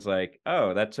everyone's like,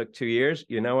 oh, that took 2 years.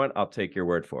 You know what? I'll take your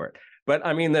word for it. But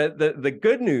I mean, the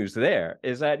good news there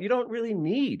is that you don't really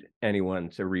need anyone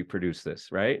to reproduce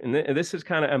this, right? And this is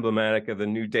kind of emblematic of the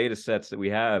new data sets that we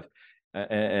have,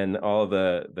 and all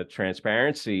the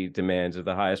transparency demands of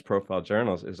the highest profile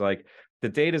journals. Is like, the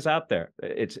data's out there.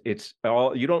 It's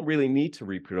all, you don't really need to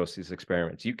reproduce these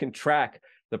experiments. You can track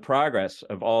the progress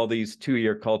of all these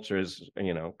 2-year cultures,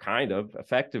 kind of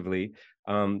effectively,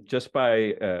 just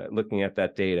by looking at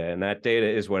that data. And that data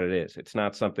is what it is. It's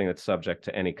not something that's subject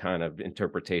to any kind of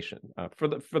interpretation, for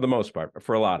the most part,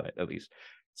 for a lot of it, at least.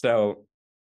 So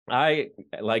I,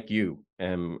 like you,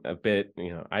 am a bit,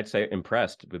 I'd say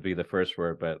impressed would be the first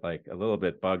word, but like a little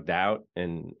bit bugged out,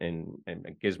 and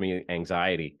it gives me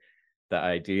anxiety, the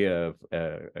idea of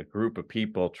a group of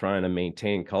people trying to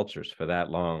maintain cultures for that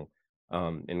long,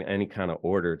 in any kind of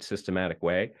ordered, systematic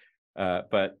way.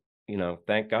 But,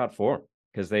 thank God for them,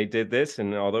 because they did this.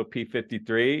 And although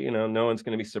P53, no one's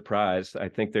going to be surprised. I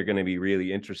think they're going to be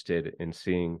really interested in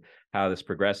seeing how this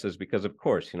progresses, because, of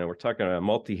course, we're talking about a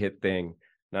multi-hit thing,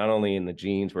 not only in the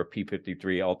genes where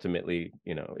P53 ultimately,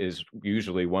 is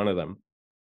usually one of them,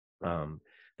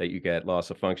 that you get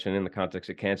loss of function in the context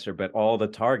of cancer, but all the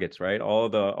targets, right? All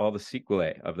the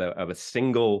sequelae of a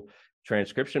single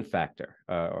transcription factor,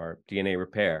 or DNA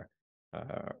repair.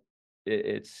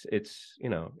 It's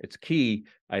key,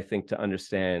 I think, to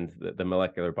understand the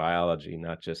molecular biology,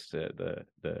 not just the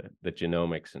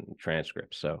genomics and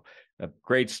transcripts. So a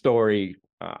great story.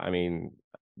 I mean,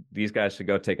 these guys should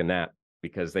go take a nap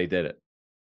because they did it.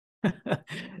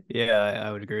 Yeah,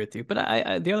 I would agree with you. But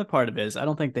I the other part of it is I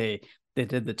don't think they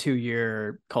did the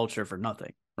 2-year culture for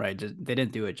nothing, right? They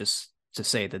didn't do it just to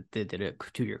say that they did a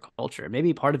 2-year culture.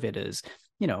 Maybe part of it is,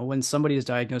 when somebody is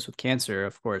diagnosed with cancer,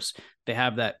 of course, they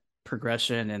have that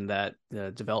progression and that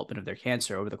the development of their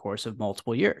cancer over the course of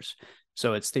multiple years.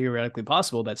 So it's theoretically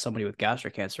possible that somebody with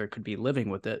gastric cancer could be living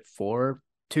with it for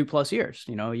 2+ years,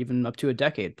 even up to a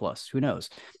decade plus, who knows?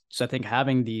 So I think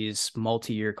having these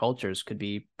multi-year cultures could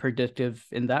be predictive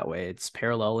in that way. It's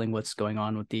paralleling what's going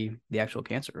on with the actual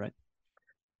cancer, right?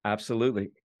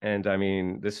 Absolutely. And I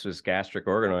mean, this was gastric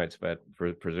organoids, but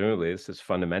presumably this is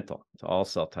fundamental to all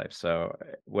cell types. So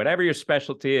whatever your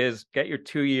specialty is, get your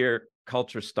 2-year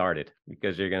culture started,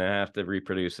 because you're going to have to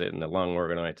reproduce it in the lung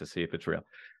organoid to see if it's real.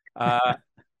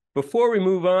 Before we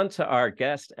move on to our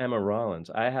guest, Emma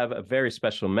Rawlins, I have a very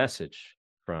special message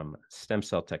from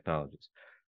STEMCELL Technologies.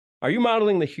 Are you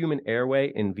modeling the human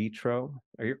airway in vitro?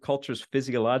 Are your cultures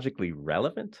physiologically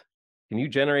relevant? Can you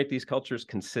generate these cultures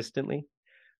consistently?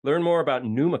 Learn more about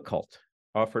Pneumacult,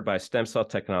 offered by STEMCELL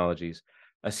Technologies,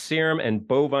 a serum and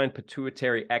bovine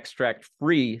pituitary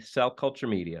extract-free cell culture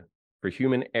media for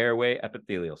human airway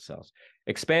epithelial cells.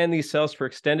 Expand these cells for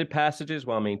extended passages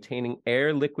while maintaining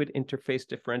air-liquid interface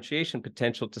differentiation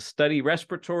potential to study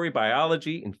respiratory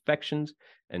biology, infections,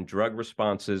 and drug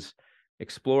responses.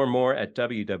 Explore more at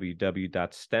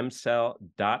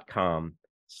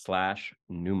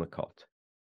www.stemcell.com/Pneumacult.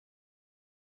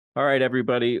 All right,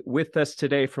 everybody. With us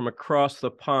today from across the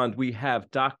pond, we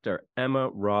have Dr. Emma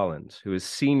Rawlins, who is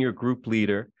Senior Group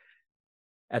Leader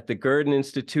at the Gurdon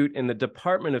Institute in the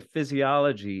Department of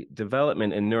Physiology,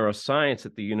 Development, and Neuroscience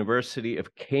at the University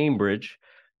of Cambridge.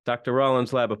 Dr.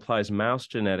 Rawlins' lab applies mouse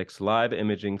genetics, live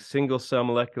imaging, single-cell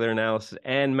molecular analysis,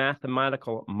 and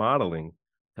mathematical modeling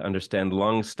to understand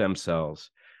lung stem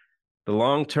cells. The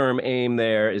long-term aim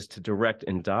there is to direct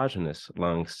endogenous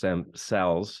lung stem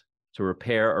cells to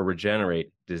repair or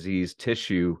regenerate diseased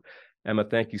tissue. Emma,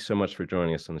 thank you so much for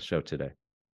joining us on the show today.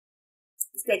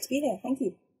 It's great to be here. Thank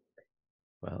you.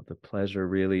 Well, the pleasure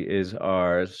really is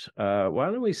ours. Why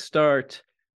don't we start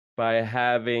by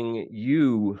having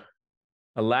you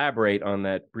elaborate on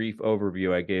that brief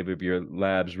overview I gave of your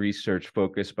lab's research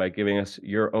focus by giving us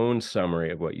your own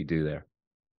summary of what you do there.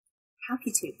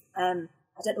 Happy to. I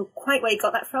don't know quite where you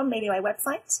got that from, maybe my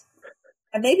website.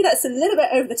 And maybe that's a little bit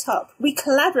over the top. We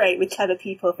collaborate with clever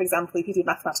people, for example, who do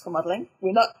mathematical modelling.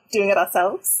 We're not doing it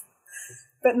ourselves.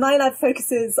 But my lab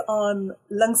focuses on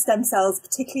lung stem cells,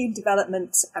 particularly in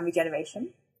development and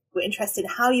regeneration. We're interested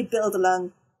in how you build a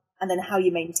lung and then how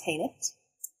you maintain it,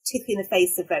 particularly in the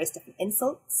face of various different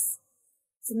insults.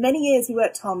 For many years, we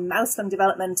worked on mouse lung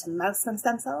development and mouse lung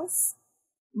stem cells.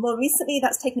 More recently,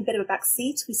 that's taken a bit of a back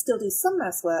seat. We still do some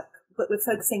mouse work, but we're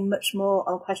focusing much more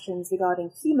on questions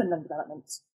regarding human lung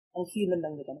development and human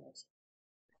lung regeneration.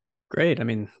 Great. I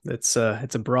mean, it's a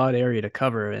broad area to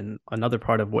cover, and another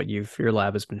part of what your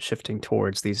lab has been shifting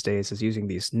towards these days is using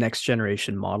these next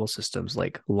generation model systems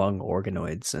like lung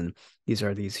organoids, and these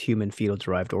are these human fetal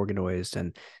derived organoids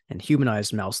and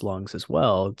humanized mouse lungs as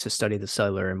well to study the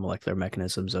cellular and molecular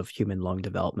mechanisms of human lung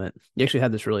development. You actually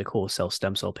had this really cool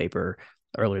stem cell paper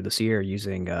earlier this year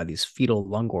using these fetal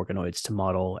lung organoids to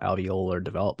model alveolar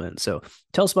development. So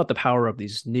tell us about the power of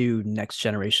these new next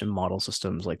generation model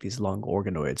systems like these lung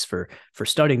organoids for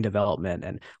studying development,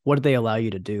 and what do they allow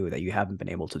you to do that you haven't been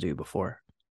able to do before?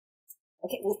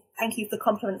 Okay, well, thank you for the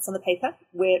compliments on the paper.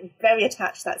 We're very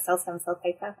attached to that stem cell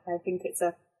paper. I think it's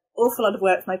an awful lot of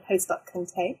work for my postdoc,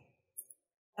 Kung-tae.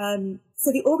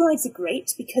 So the organoids are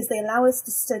great because they allow us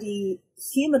to study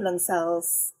human lung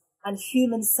cells and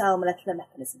human cell molecular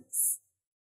mechanisms.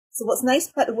 So what's nice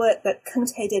about the work that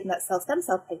Kung-tae did in that stem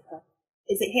cell paper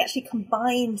is that he actually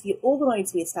combined the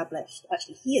organoids he established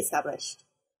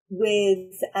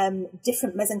with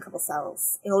different mesenchymal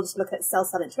cells in order to look at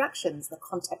cell-cell interactions in the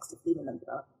context of human lung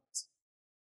development.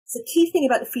 So the key thing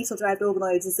about the fetal-derived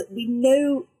organoids is that we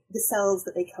know the cells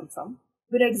that they come from.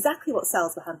 We know exactly what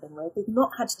cells we're handling with. We've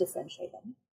not had to differentiate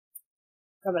them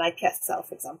from an iPS cell,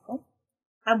 for example.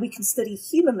 And we can study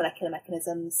human molecular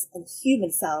mechanisms and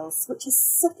human cells, which are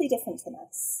subtly different to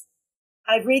us.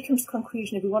 I've really come to the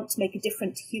conclusion if we want to make a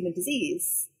difference to human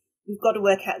disease, we've got to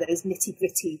work out those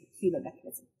nitty-gritty human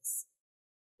mechanisms.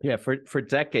 Yeah, for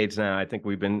decades now, I think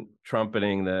we've been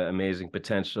trumpeting the amazing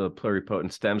potential of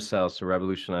pluripotent stem cells to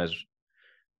revolutionize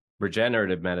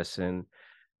regenerative medicine.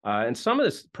 And some of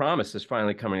this promise is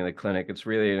finally coming to the clinic. It's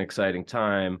really an exciting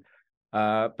time.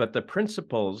 But the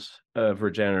principles of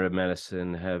regenerative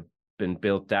medicine have been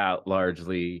built out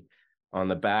largely on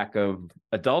the back of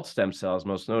adult stem cells,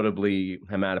 most notably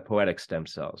hematopoietic stem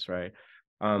cells, right?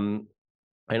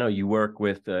 I know you work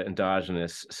with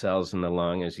endogenous cells in the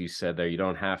lung, as you said there. You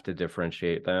don't have to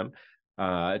differentiate them.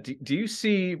 Do you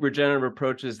see regenerative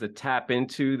approaches that tap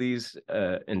into these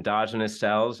endogenous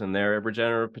cells and their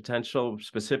regenerative potential,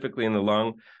 specifically in the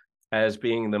lung, as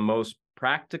being the most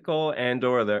practical and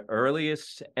or the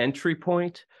earliest entry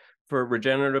point for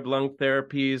regenerative lung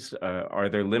therapies? Are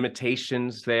there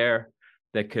limitations there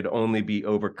that could only be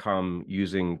overcome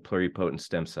using pluripotent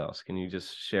stem cells? Can you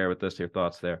just share with us your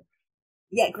thoughts there?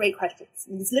 Yeah, great questions.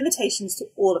 There's limitations to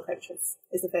all approaches,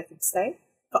 is the first thing to say.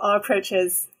 For our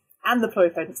approaches, and the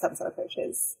pluripotent stem cell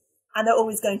approaches, and they're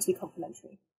always going to be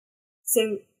complementary.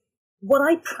 So what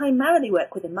I primarily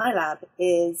work with in my lab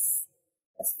is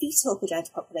a fetal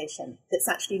progenitor population that's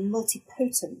actually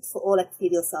multipotent for all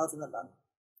epithelial cells in the lung.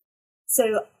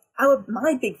 So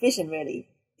my big vision really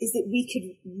is that we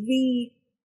could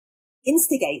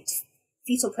re-instigate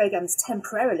fetal programs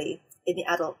temporarily in the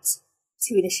adult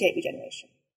to initiate regeneration.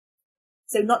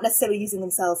 So not necessarily using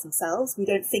themselves. We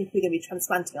don't think we're going to be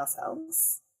transplanting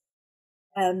ourselves.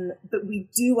 But we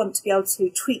do want to be able to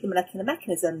tweak the molecular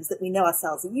mechanisms that we know our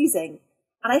cells are using.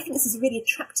 And I think this is really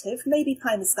attractive, maybe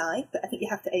pie in the sky, but I think you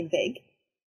have to aim big.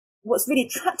 What's really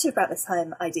attractive about this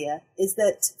idea is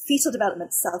that fetal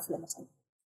development is self-limiting.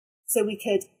 So we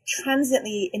could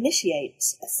transiently initiate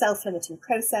a self-limiting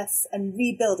process and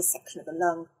rebuild a section of the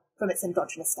lung from its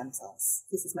endogenous stem cells.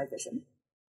 This is my vision.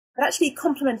 But actually,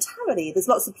 complementarily, there's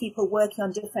lots of people working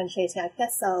on differentiating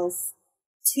iPS cells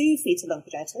to fetal lung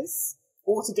progenitors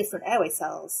or to different airway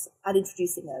cells and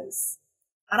introducing those.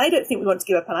 And I don't think we want to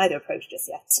give up on either approach just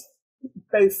yet.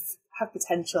 Both have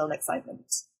potential and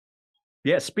excitement.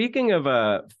 Yeah, speaking of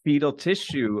fetal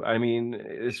tissue, I mean,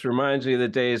 this reminds me of the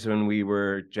days when we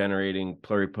were generating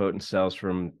pluripotent cells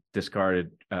from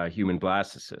discarded human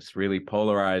blastocysts, really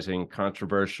polarizing,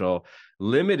 controversial,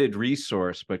 limited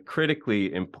resource, but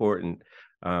critically important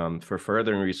for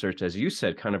furthering research, as you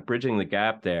said, kind of bridging the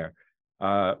gap there.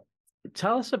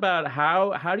 Tell us about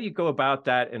how do you go about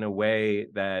that in a way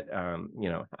that,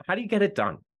 how do you get it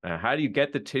done? How do you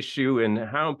get the tissue, and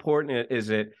how important is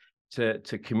it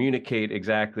to communicate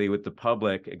exactly with the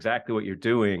public, exactly what you're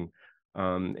doing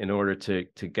in order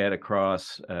to get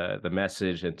across the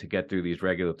message and to get through these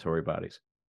regulatory bodies?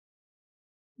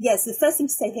 Yes, the first thing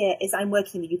to say here is I'm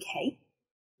working in the UK,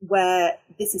 where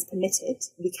this is permitted.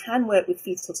 We can work with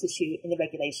fetal tissue in the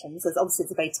regulations. There's obviously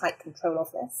a very tight control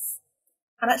of this.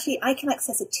 And actually, I can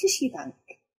access a tissue bank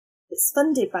that's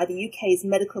funded by the UK's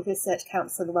Medical Research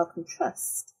Council and the Wellcome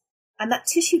Trust. And that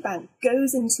tissue bank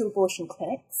goes into abortion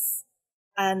clinics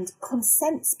and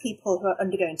consents people who are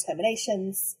undergoing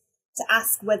terminations to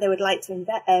ask whether they would like to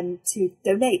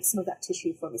donate some of that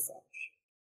tissue for research.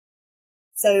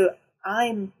 So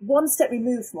I'm one step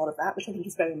removed from all of that, which I think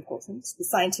is very important. The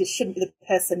scientist shouldn't be the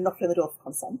person knocking on the door for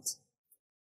consent.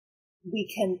 We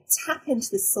can tap into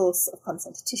the source of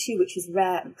consented tissue, which is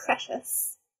rare and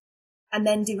precious, and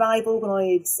then derive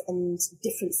organoids and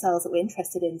different cells that we're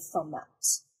interested in from that.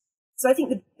 So I think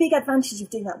the big advantage of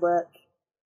doing that work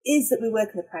is that we work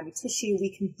in the primary tissue.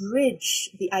 We can bridge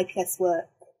the IPS work,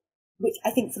 which I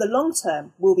think for the long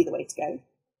term will be the way to go.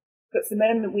 But for the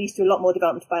moment, we need to do a lot more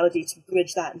developmental biology to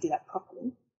bridge that and do that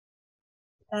properly.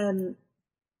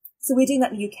 So we're doing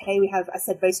that in the UK. We have, I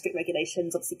said, very strict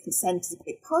regulations. Obviously, consent is a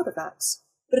big part of that.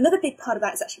 But another big part of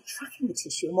that is actually tracking the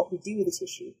tissue and what we do with the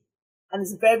tissue. And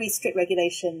there's very strict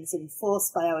regulations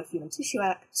enforced by our Human Tissue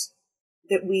Act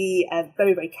that we are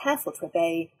very, very careful to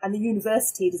obey. And the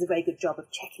university does a very good job of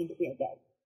checking that we obey.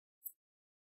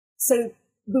 So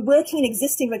we're working in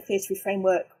existing regulatory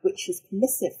framework, which is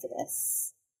permissive for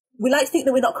this. We like to think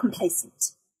that we're not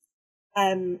complacent.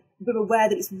 We're aware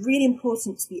that it's really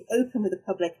important to be open with the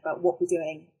public about what we're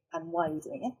doing and why we're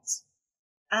doing it.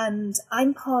 And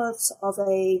I'm part of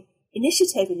a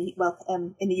initiative in the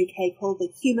UK called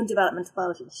the Human Developmental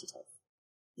Biology Initiative.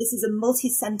 This is a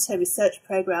multi-centre research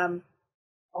programme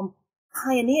on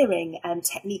pioneering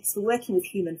techniques for working with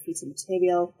human fetal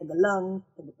material in the lung,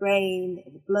 in the brain,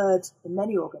 in the blood, in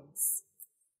many organs.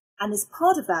 And as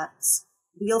part of that,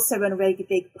 we also run a very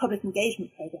big public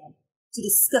engagement programme to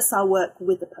discuss our work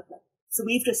with the public. So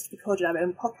we've just recorded our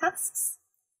own podcasts,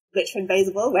 which are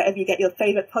available wherever you get your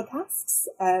favourite podcasts.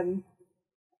 HDBI.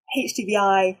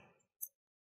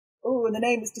 Oh, and the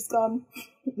name has just gone.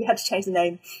 We had to change the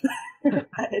name.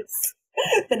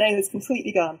 The name is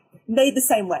completely gone. Made the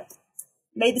same way.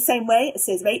 Made the same way. A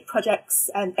series of 8 projects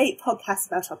and 8 podcasts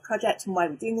about our project and why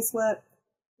we're doing this work.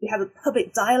 We have a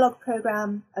public dialogue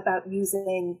programme about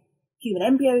using human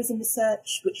embryos in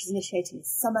research, which is initiating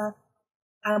this summer.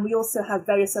 And we also have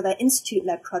various other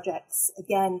institute-led projects,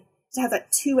 again, to have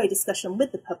that two-way discussion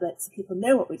with the public so people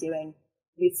know what we're doing,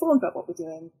 be informed about what we're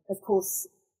doing. Of course,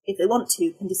 if they want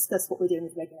to, can discuss what we're doing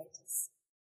with regulators.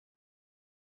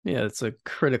 Yeah, it's a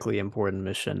critically important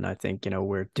mission. I think,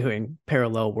 we're doing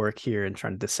parallel work here and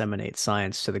trying to disseminate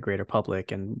science to the greater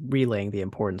public and relaying the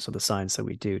importance of the science that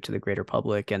we do to the greater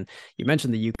public. And you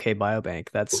mentioned the UK Biobank.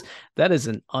 That is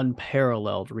an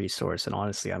unparalleled resource. And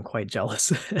honestly, I'm quite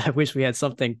jealous. I wish we had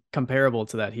something comparable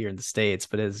to that here in the States,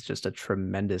 but it's just a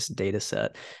tremendous data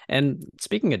set. And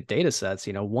speaking of data sets,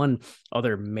 one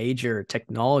other major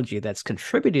technology that's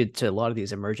contributed to a lot of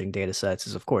these emerging data sets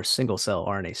is, of course, single cell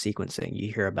RNA sequencing.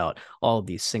 You hear about all of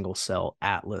these single cell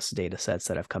atlas data sets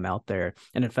that have come out there.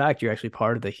 And in fact, you're actually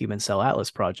part of the Human Cell Atlas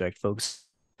project, folks.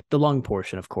 The lung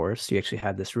portion, of course. You actually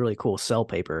had this really cool Cell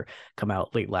paper come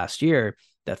out late last year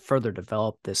that further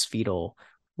developed this fetal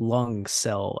lung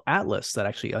cell atlas that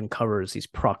actually uncovers these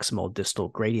proximal distal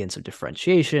gradients of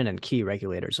differentiation and key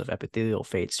regulators of epithelial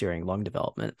fates during lung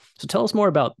development. So tell us more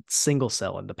about single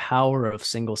cell and the power of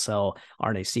single cell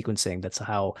RNA sequencing.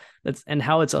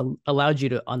 How it's allowed you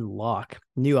to unlock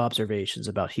new observations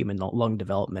about human lung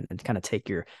development and kind of take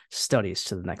your studies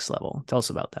to the next level. Tell us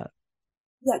about that.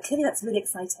 Yeah, clearly that's really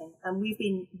exciting. And we've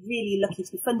been really lucky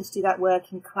to be funded to do that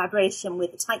work in collaboration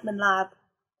with the Teichmann Lab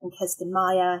and Kirsten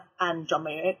Meyer and John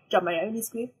Marione's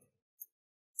group.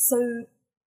 So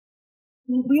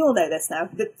we all know this now,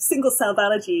 that single cell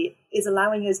biology is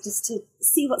allowing us just to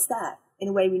see what's there in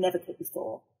a way we never could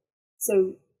before.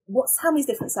 So how many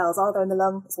different cells are there in the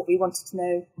lung? That's what we wanted to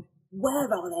know. Where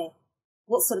are they?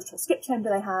 What sort of transcriptome do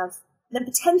they have? And then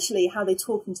potentially how they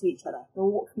talk into each other, or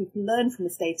what we can learn from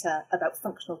this data about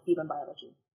functional human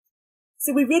biology.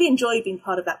 So we really enjoyed being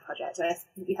part of that project. I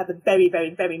think we have a very,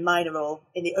 very, very minor role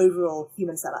in the overall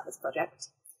Human Cell Atlas project,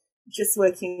 just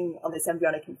working on this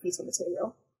embryonic and fetal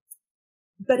material.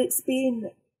 But it's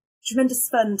been tremendous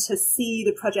fun to see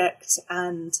the project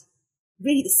and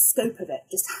really the scope of it,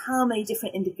 just how many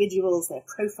different individuals they're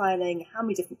profiling, how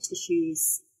many different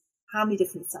tissues, how many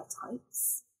different cell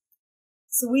types.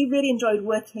 So we really enjoyed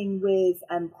working with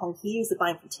Peng He, who's a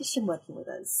bioinformatician working with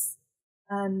us.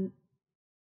 And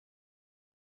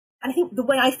I think the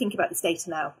way I think about this data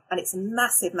now, and it's a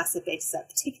massive, massive data set,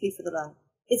 particularly for the lung,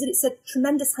 is that it's a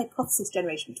tremendous hypothesis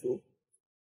generation tool.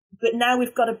 But now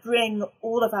we've got to bring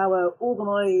all of our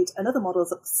organoid and other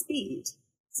models up to speed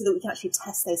so that we can actually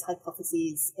test those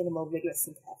hypotheses in a more rigorous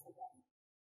and careful way.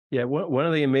 Yeah, one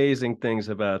of the amazing things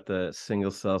about the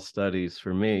single cell studies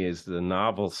for me is the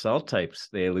novel cell types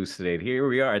they elucidate. Here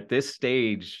we are at this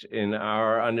stage in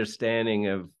our understanding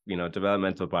of,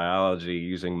 developmental biology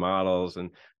using models, and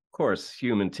of course,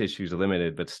 human tissue is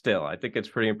limited, but still, I think it's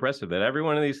pretty impressive that every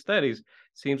one of these studies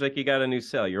seems like you got a new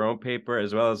cell. Your own paper,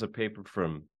 as well as a paper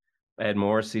from Ed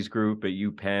Morrissey's group at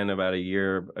UPenn about a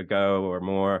year ago or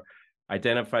more,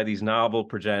 identify these novel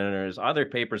progenitors. Other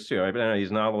papers too, identify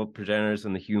these novel progenitors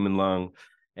in the human lung,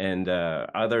 and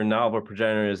other novel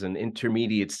progenitors in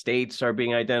intermediate states are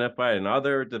being identified in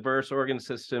other diverse organ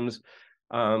systems.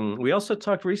 We also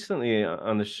talked recently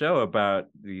on the show about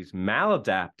these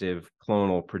maladaptive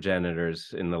clonal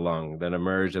progenitors in the lung that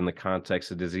emerge in the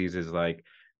context of diseases like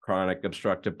chronic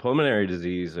obstructive pulmonary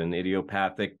disease and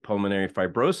idiopathic pulmonary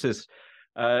fibrosis.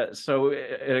 So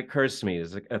it occurs to me,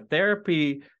 is a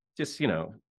therapy, just,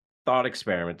 thought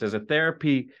experiment, does a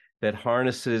therapy that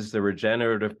harnesses the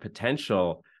regenerative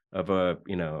potential of a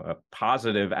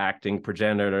positive acting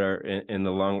progenitor in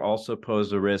the lung also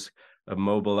pose a risk of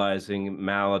mobilizing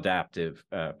maladaptive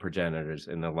progenitors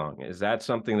in the lung? Is that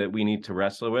something that we need to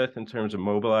wrestle with in terms of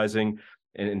mobilizing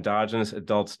endogenous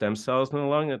adult stem cells in the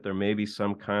lung, that there may be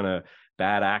some kind of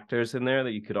bad actors in there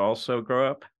that you could also grow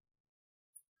up?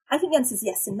 I think the answer is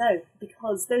yes and no,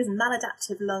 because those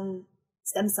maladaptive lung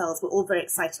stem cells we're all very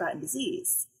excited about in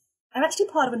disease are actually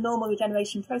part of a normal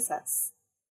regeneration process.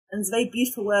 And there's very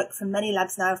beautiful work from many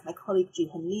labs now, from my colleague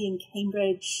Joo-Hun Lee in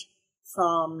Cambridge,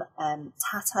 from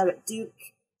Tata at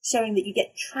Duke, showing that you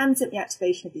get transient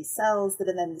reactivation of these cells that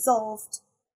are then resolved,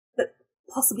 but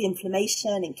possibly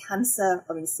inflammation in cancer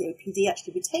or in COPD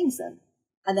actually retains them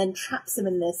and then traps them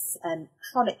in this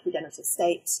chronic regenerative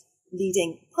state,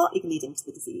 partly leading to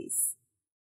the disease.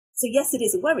 So yes, it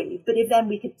is a worry, but if then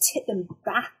we could tip them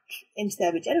back into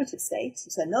their regenerative state,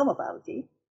 into their normal biology,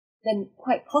 then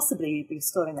quite possibly we'd be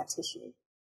restoring that tissue.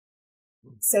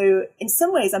 So in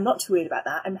some ways, I'm not too worried about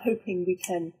that. I'm hoping we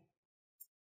can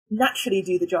naturally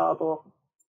do the job or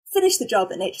finish the job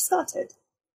that nature started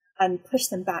and push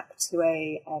them back to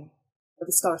a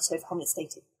restorative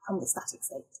homeostatic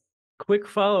state. Quick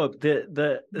follow-up,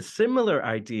 the similar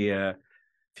idea, a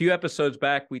few episodes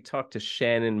back, we talked to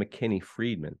Shannon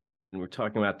McKinney-Friedman, and we're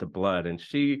talking about the blood, and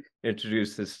she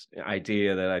introduced this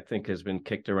idea that I think has been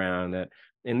kicked around, that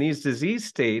in these disease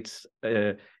states,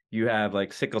 you have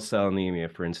like sickle cell anemia,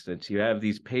 for instance. You have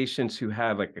these patients who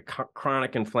have like a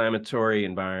chronic inflammatory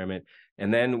environment.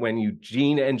 And then when you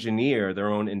gene engineer their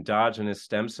own endogenous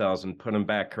stem cells and put them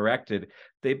back corrected,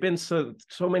 they've been so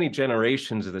many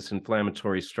generations of this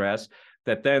inflammatory stress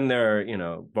that then they're,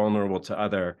 vulnerable to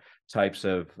other types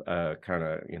of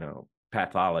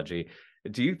pathology.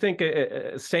 Do you think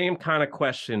same kind of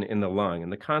question in the lung, in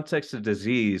the context of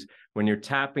disease, when you're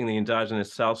tapping the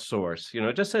endogenous cell source,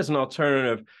 just as an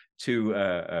alternative to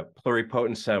a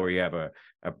pluripotent cell where you have a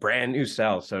brand new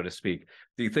cell, so to speak.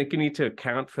 Do you think you need to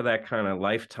account for that kind of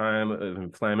lifetime of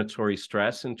inflammatory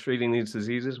stress in treating these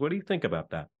diseases? What do you think about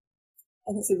that?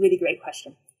 I think it's a really great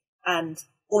question. And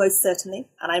almost certainly,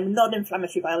 and I'm not an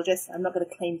inflammatory biologist, I'm not going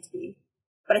to claim to be,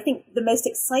 but I think the most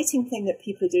exciting thing that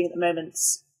people are doing at the moment,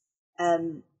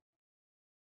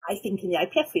 I think in the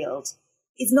IPF field,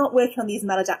 is not working on these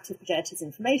maladaptive progenitors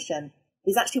information,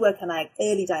 is actually working on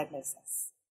early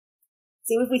diagnosis.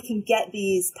 So if we can get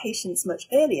these patients much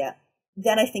earlier,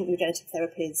 then I think regenerative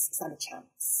therapies stand a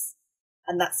chance.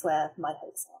 And that's where my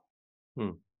hopes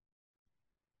are.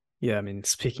 Yeah, I mean,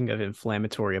 speaking of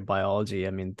inflammatory biology,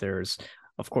 I mean, there's,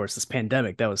 of course, this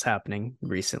pandemic that was happening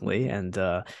recently, and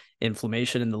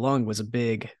inflammation in the lung was a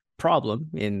big problem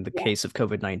in the case of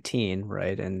COVID-19,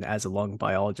 right? And as a lung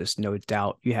biologist, no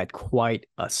doubt you had quite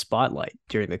a spotlight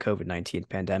during the COVID-19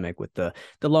 pandemic, with the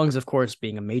lungs, of course,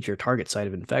 being a major target site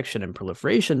of infection and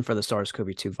proliferation for the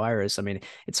SARS-CoV-2 virus. I mean,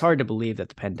 it's hard to believe that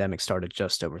the pandemic started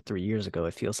just over 3 years ago.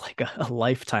 It feels like a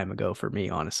lifetime ago for me,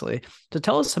 honestly. So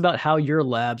tell us about how your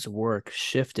lab's work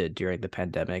shifted during the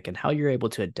pandemic and how you're able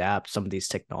to adapt some of these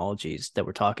technologies that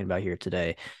we're talking about here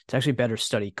today to actually better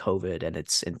study COVID and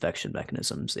its infection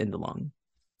mechanisms in the lung.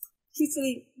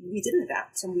 Truthfully, we didn't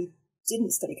adapt and we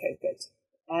didn't study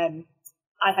COVID.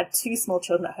 I had 2 small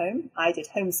children at home. I did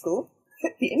homeschool.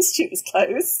 The institute was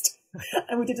closed.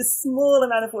 And we did a small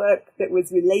amount of work that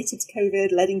was related to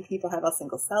COVID, letting people have our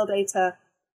single cell data,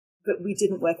 but we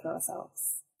didn't work on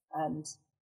ourselves. And to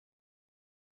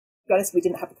be honest, we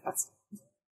didn't have the capacity.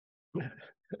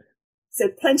 So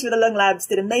plenty of the lung labs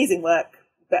did amazing work,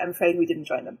 but I'm afraid we didn't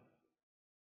join them.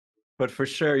 But for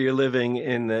sure, you're living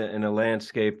in a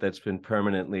landscape that's been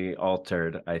permanently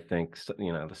altered. I think,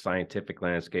 you know, the scientific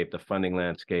landscape, the funding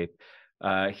landscape.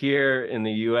 Here in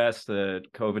the U.S., the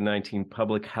COVID-19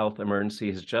 public health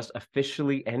emergency has just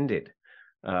officially ended.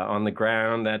 On the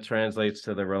ground, that translates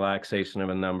to the relaxation of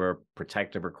a number of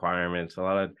protective requirements, a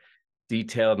lot of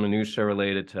detailed minutia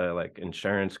related to like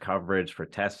insurance coverage for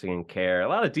testing and care, a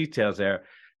lot of details there.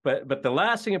 But the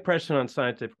lasting impression on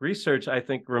scientific research, I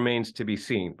think, remains to be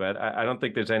seen. But I don't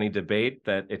think there's any debate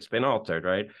that it's been altered,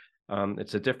 right?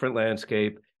 It's a different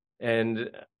landscape. And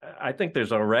I think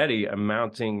there's already a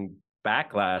mounting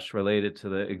backlash related to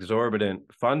the exorbitant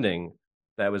funding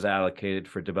that was allocated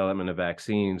for development of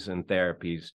vaccines and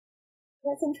therapies.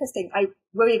 That's interesting. I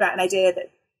worry about an idea that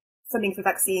funding for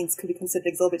vaccines could be considered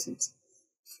exorbitant.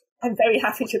 I'm very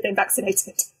happy to have been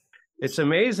vaccinated. It's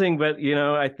amazing, but, you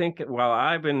know, I think while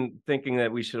I've been thinking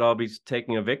that we should all be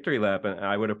taking a victory lap, and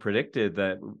I would have predicted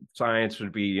that science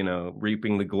would be, you know,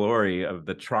 reaping the glory of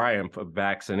the triumph of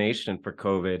vaccination for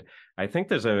COVID. I think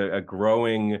there's a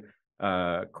growing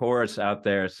chorus out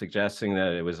there suggesting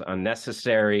that it was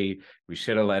unnecessary. We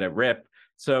should have let it rip.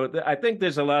 So I think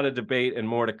there's a lot of debate and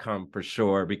more to come for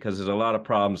sure, because there's a lot of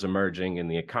problems emerging in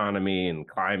the economy and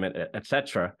climate, et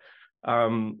cetera.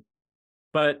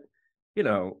 But, you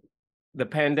know, the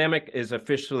pandemic is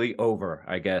officially over,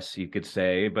 I guess you could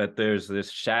say, but there's this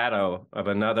shadow of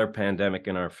another pandemic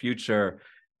in our future.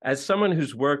 As someone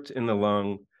who's worked in the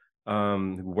lung,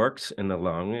 who works in the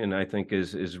lung, and I think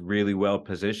is really well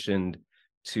positioned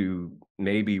to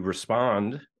maybe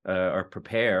respond or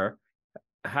prepare,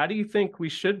 how do you think we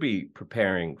should be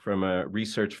preparing from a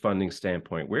research funding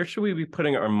standpoint? Where should we be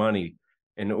putting our money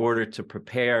in order to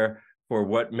prepare for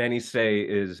what many say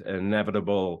is an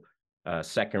inevitable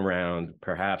second round,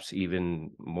 perhaps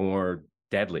even more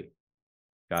deadly,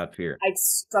 God fear? I'd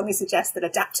strongly suggest that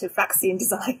adaptive vaccine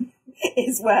design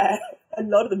is where a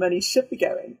lot of the money should be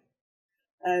going.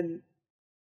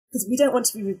 Because we don't want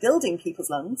to be rebuilding people's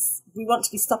lungs. We want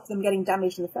to be stopping them getting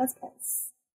damaged in the first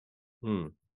place.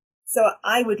 So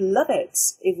I would love it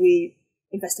if we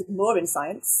invested more in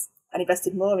science and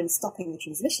invested more in stopping the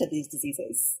transmission of these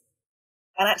diseases.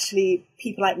 And actually,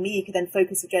 people like me could then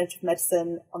focus regenerative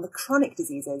medicine on the chronic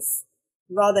diseases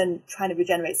rather than trying to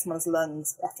regenerate someone's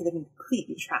lungs after they've been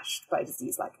completely trashed by a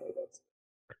disease like COVID.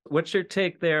 What's your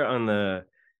take there on the,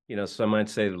 you know, some might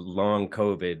say long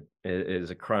COVID is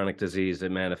a chronic disease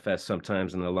that manifests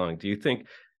sometimes in the lung. Do you think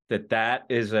that that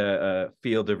is a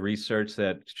field of research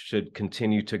that should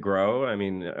continue to grow? I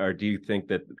mean, or do you think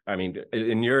that, I mean,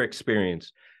 in your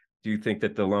experience, do you think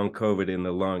that the long COVID in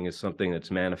the lung is something that's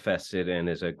manifested and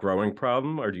is a growing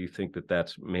problem, or do you think that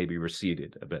that's maybe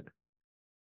receded a bit?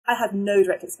 I have no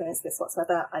direct experience with this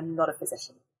whatsoever. I'm not a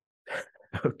physician.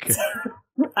 Okay. So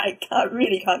I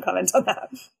can't comment on that.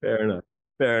 Fair enough.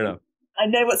 Fair enough. I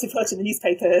know what's reported in the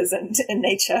newspapers and in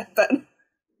Nature, but...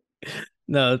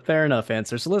 No, fair enough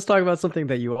answer. So let's talk about something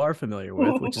that you are familiar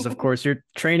with, which is, of course, your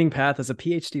training path as a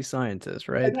PhD scientist,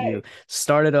 right? You Okay.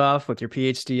 started off with your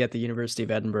PhD at the University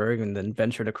of Edinburgh and then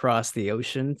ventured across the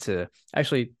ocean to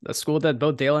actually a school that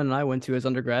both Dale and I went to as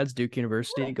undergrads, Duke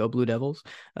University, go Blue Devils,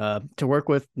 to work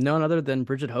with none other than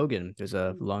Bridget Hogan, who's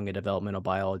a lung and developmental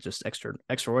biologist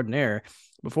extraordinaire,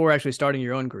 before actually starting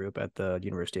your own group at the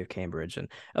University of Cambridge. And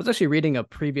I was actually reading a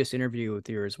previous interview with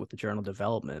yours with the journal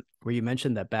Development, where you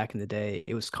mentioned that back in the day,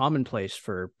 it was commonplace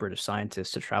for British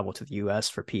scientists to travel to the US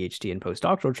for PhD and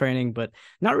postdoctoral training, but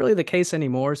not really the case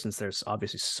anymore, since there's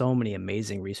obviously so many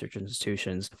amazing research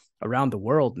institutions around the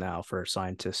world now for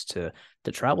scientists to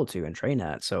travel to and train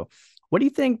at. So what do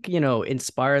you think,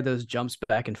 inspired those jumps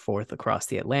back and forth across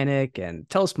the Atlantic? And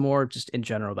tell us more just in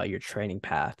general about your training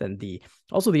path and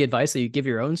also the advice that you give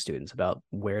your own students about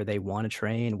where they want to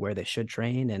train, where they should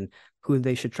train, and who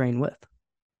they should train with.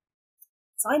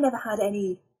 So I never had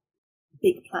any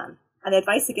big plan. And the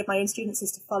advice I give my own students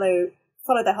is to follow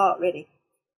their heart, really.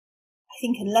 I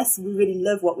think unless we really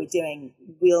love what we're doing,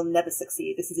 we'll never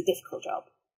succeed. This is a difficult job.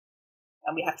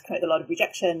 And we have to cope with a lot of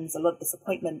rejections, a lot of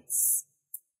disappointments.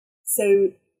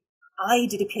 So I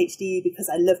did a PhD because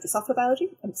I loved Drosophila biology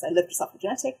and because I loved Drosophila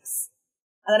genetics.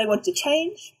 And then I wanted to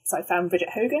change, so I found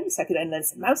Bridget Hogan, so I could then learn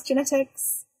some mouse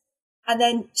genetics. And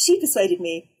then she persuaded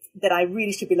me that I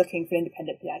really should be looking for an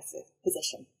independent PI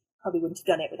position. Probably wouldn't have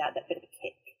done it without that bit of a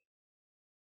kick.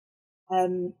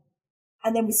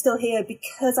 And then we're still here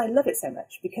because I love it so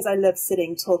much, because I love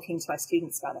sitting, talking to my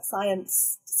students about their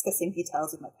science, discussing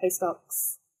details with my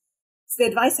postdocs. So the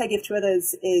advice I give to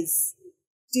others is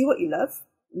do what you love,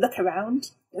 look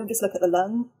around, don't just look at the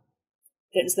lung,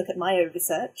 don't just look at my own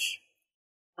research,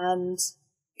 and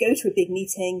go to a big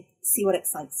meeting, see what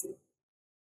excites you.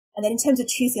 And then in terms of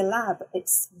choosing a lab,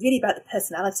 it's really about the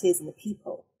personalities and the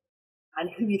people and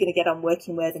who you're going to get on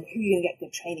working with and who you're going to get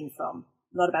good training from,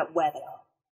 not about where they are.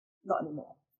 Not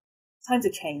anymore. Times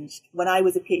have changed. When I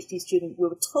was a PhD student, we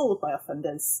were told by our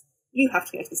funders, you have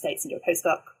to go to the States and do a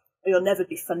postdoc, or you'll never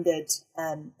be funded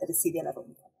at a senior level.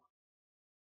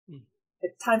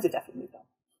 But times have definitely moved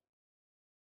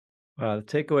on. The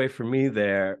takeaway for me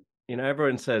there,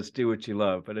 everyone says do what you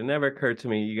love, but it never occurred to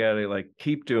me you got to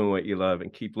keep doing what you love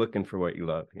and keep looking for what you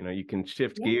love. You can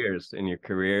shift gears in your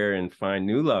career and find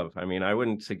new love. I mean, I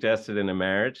wouldn't suggest it in a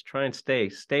marriage. Try and stay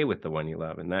with the one you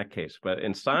love in that case. But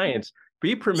in science,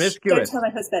 be promiscuous. Don't tell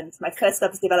my husband. My first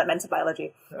love is developmental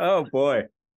biology. Oh boy.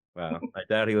 Well, I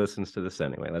doubt he listens to this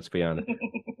anyway. Let's be honest.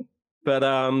 But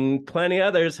plenty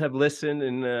others have listened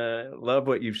and love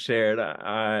what you've shared.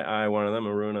 I one of them,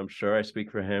 Arun, I'm sure I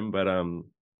speak for him, but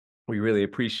we really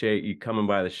appreciate you coming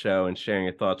by the show and sharing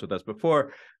your thoughts with us.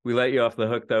 Before we let you off the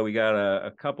hook, though, we got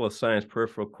a couple of science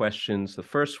peripheral questions. The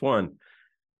first one,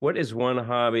 what is one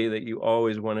hobby that you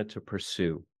always wanted to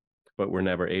pursue, but were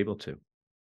never able to?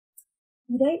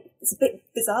 It's a bit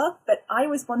bizarre, but I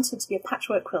always wanted to be a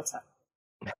patchwork quilter.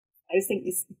 I always think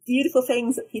these beautiful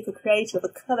things that people create, all the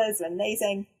colours are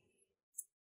amazing,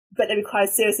 but they require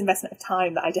serious investment of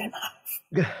time that I don't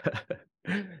have.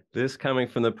 This coming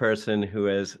from the person who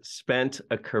has spent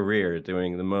a career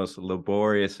doing the most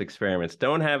laborious experiments.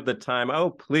 Don't have the time. Oh,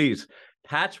 please.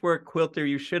 Patchwork quilter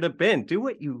you should have been. Do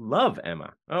what you love,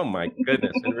 Emma. Oh, my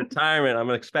goodness. In retirement,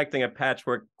 I'm expecting a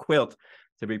patchwork quilt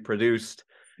to be produced.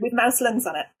 With mouse lungs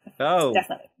on it. Oh,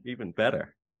 definitely. Even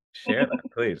better. Share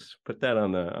that, please. Put that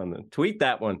on the tweet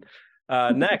that one.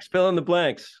 Next, fill in the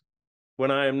blanks.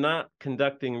 When I am not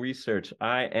conducting research,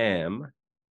 I am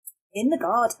in the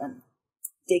garden,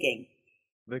 digging.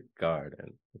 The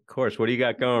garden. Of course. What do you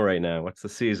got going right now? What's the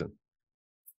season?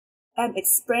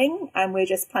 It's spring, and we're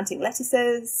just planting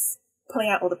lettuces, pulling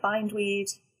out all the bindweed,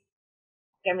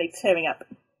 generally clearing up.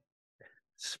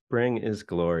 Spring is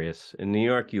glorious. In New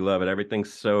York, you love it.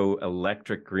 Everything's so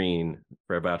electric green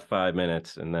for about 5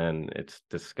 minutes, and then it's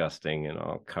disgusting and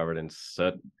all covered in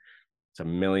soot. It's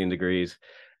 1,000,000 degrees.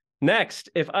 Next,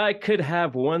 if I could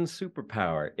have one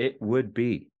superpower, it would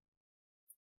be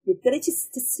the ability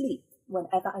to sleep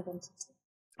whenever I wanted to.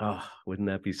 Oh, wouldn't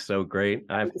that be so great?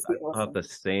 I've thought the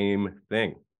same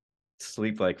thing.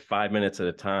 Sleep 5 minutes at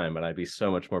a time, but I'd be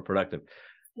so much more productive.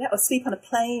 Yeah, or sleep on a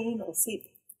plane, or sleep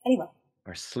anywhere.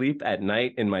 Or sleep at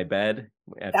night in my bed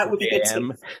at that would be good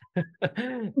too.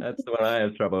 That's the one I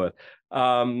have trouble with.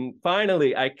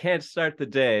 Finally, I can't start the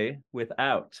day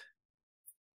without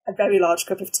a very large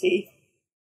cup of tea.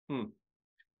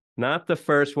 Not the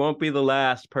first, won't be the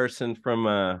last person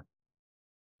from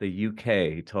the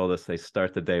UK who told us they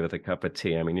start the day with a cup of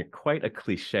tea. I mean, you're quite a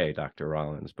cliche, Dr.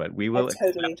 Rawlins, but we will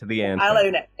accept the answer. I'll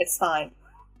own it. It's fine.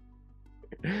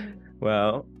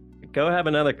 Well, Go have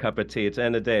another cup of tea. It's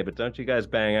end of day, but don't you guys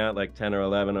bang out like 10 or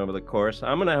 11 over the course?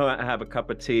 I'm gonna have a cup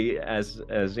of tea as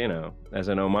you know, as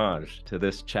an homage to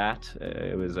this chat.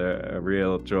 It was a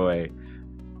real joy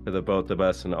for the both of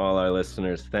us and all our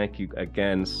listeners. Thank you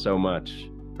again so much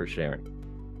for sharing.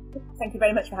 Thank you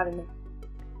very much for having me.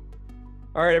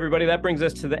 All right, everybody, that brings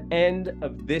us to the end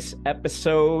of this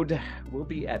episode. We'll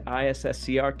be at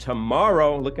ISSCR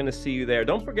tomorrow. Looking to see you there.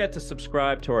 Don't forget to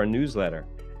subscribe to our newsletter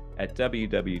at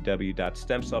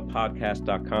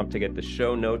www.stemcellpodcast.com to get the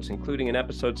show notes, including an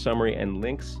episode summary and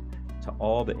links to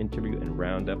all the interview and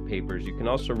roundup papers. You can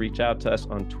also reach out to us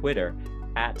on Twitter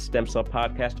at STEMCELL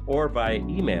Podcast or via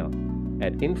email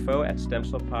at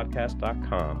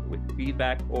info@stemcellpodcast.com with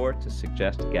feedback or to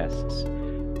suggest guests.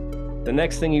 The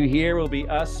next thing you hear will be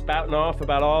us spouting off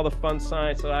about all the fun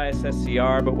science at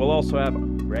ISSCR, but we'll also have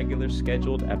regular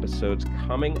scheduled episodes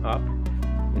coming up.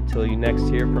 Until you next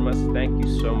hear from us, thank you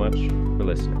so much for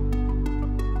listening.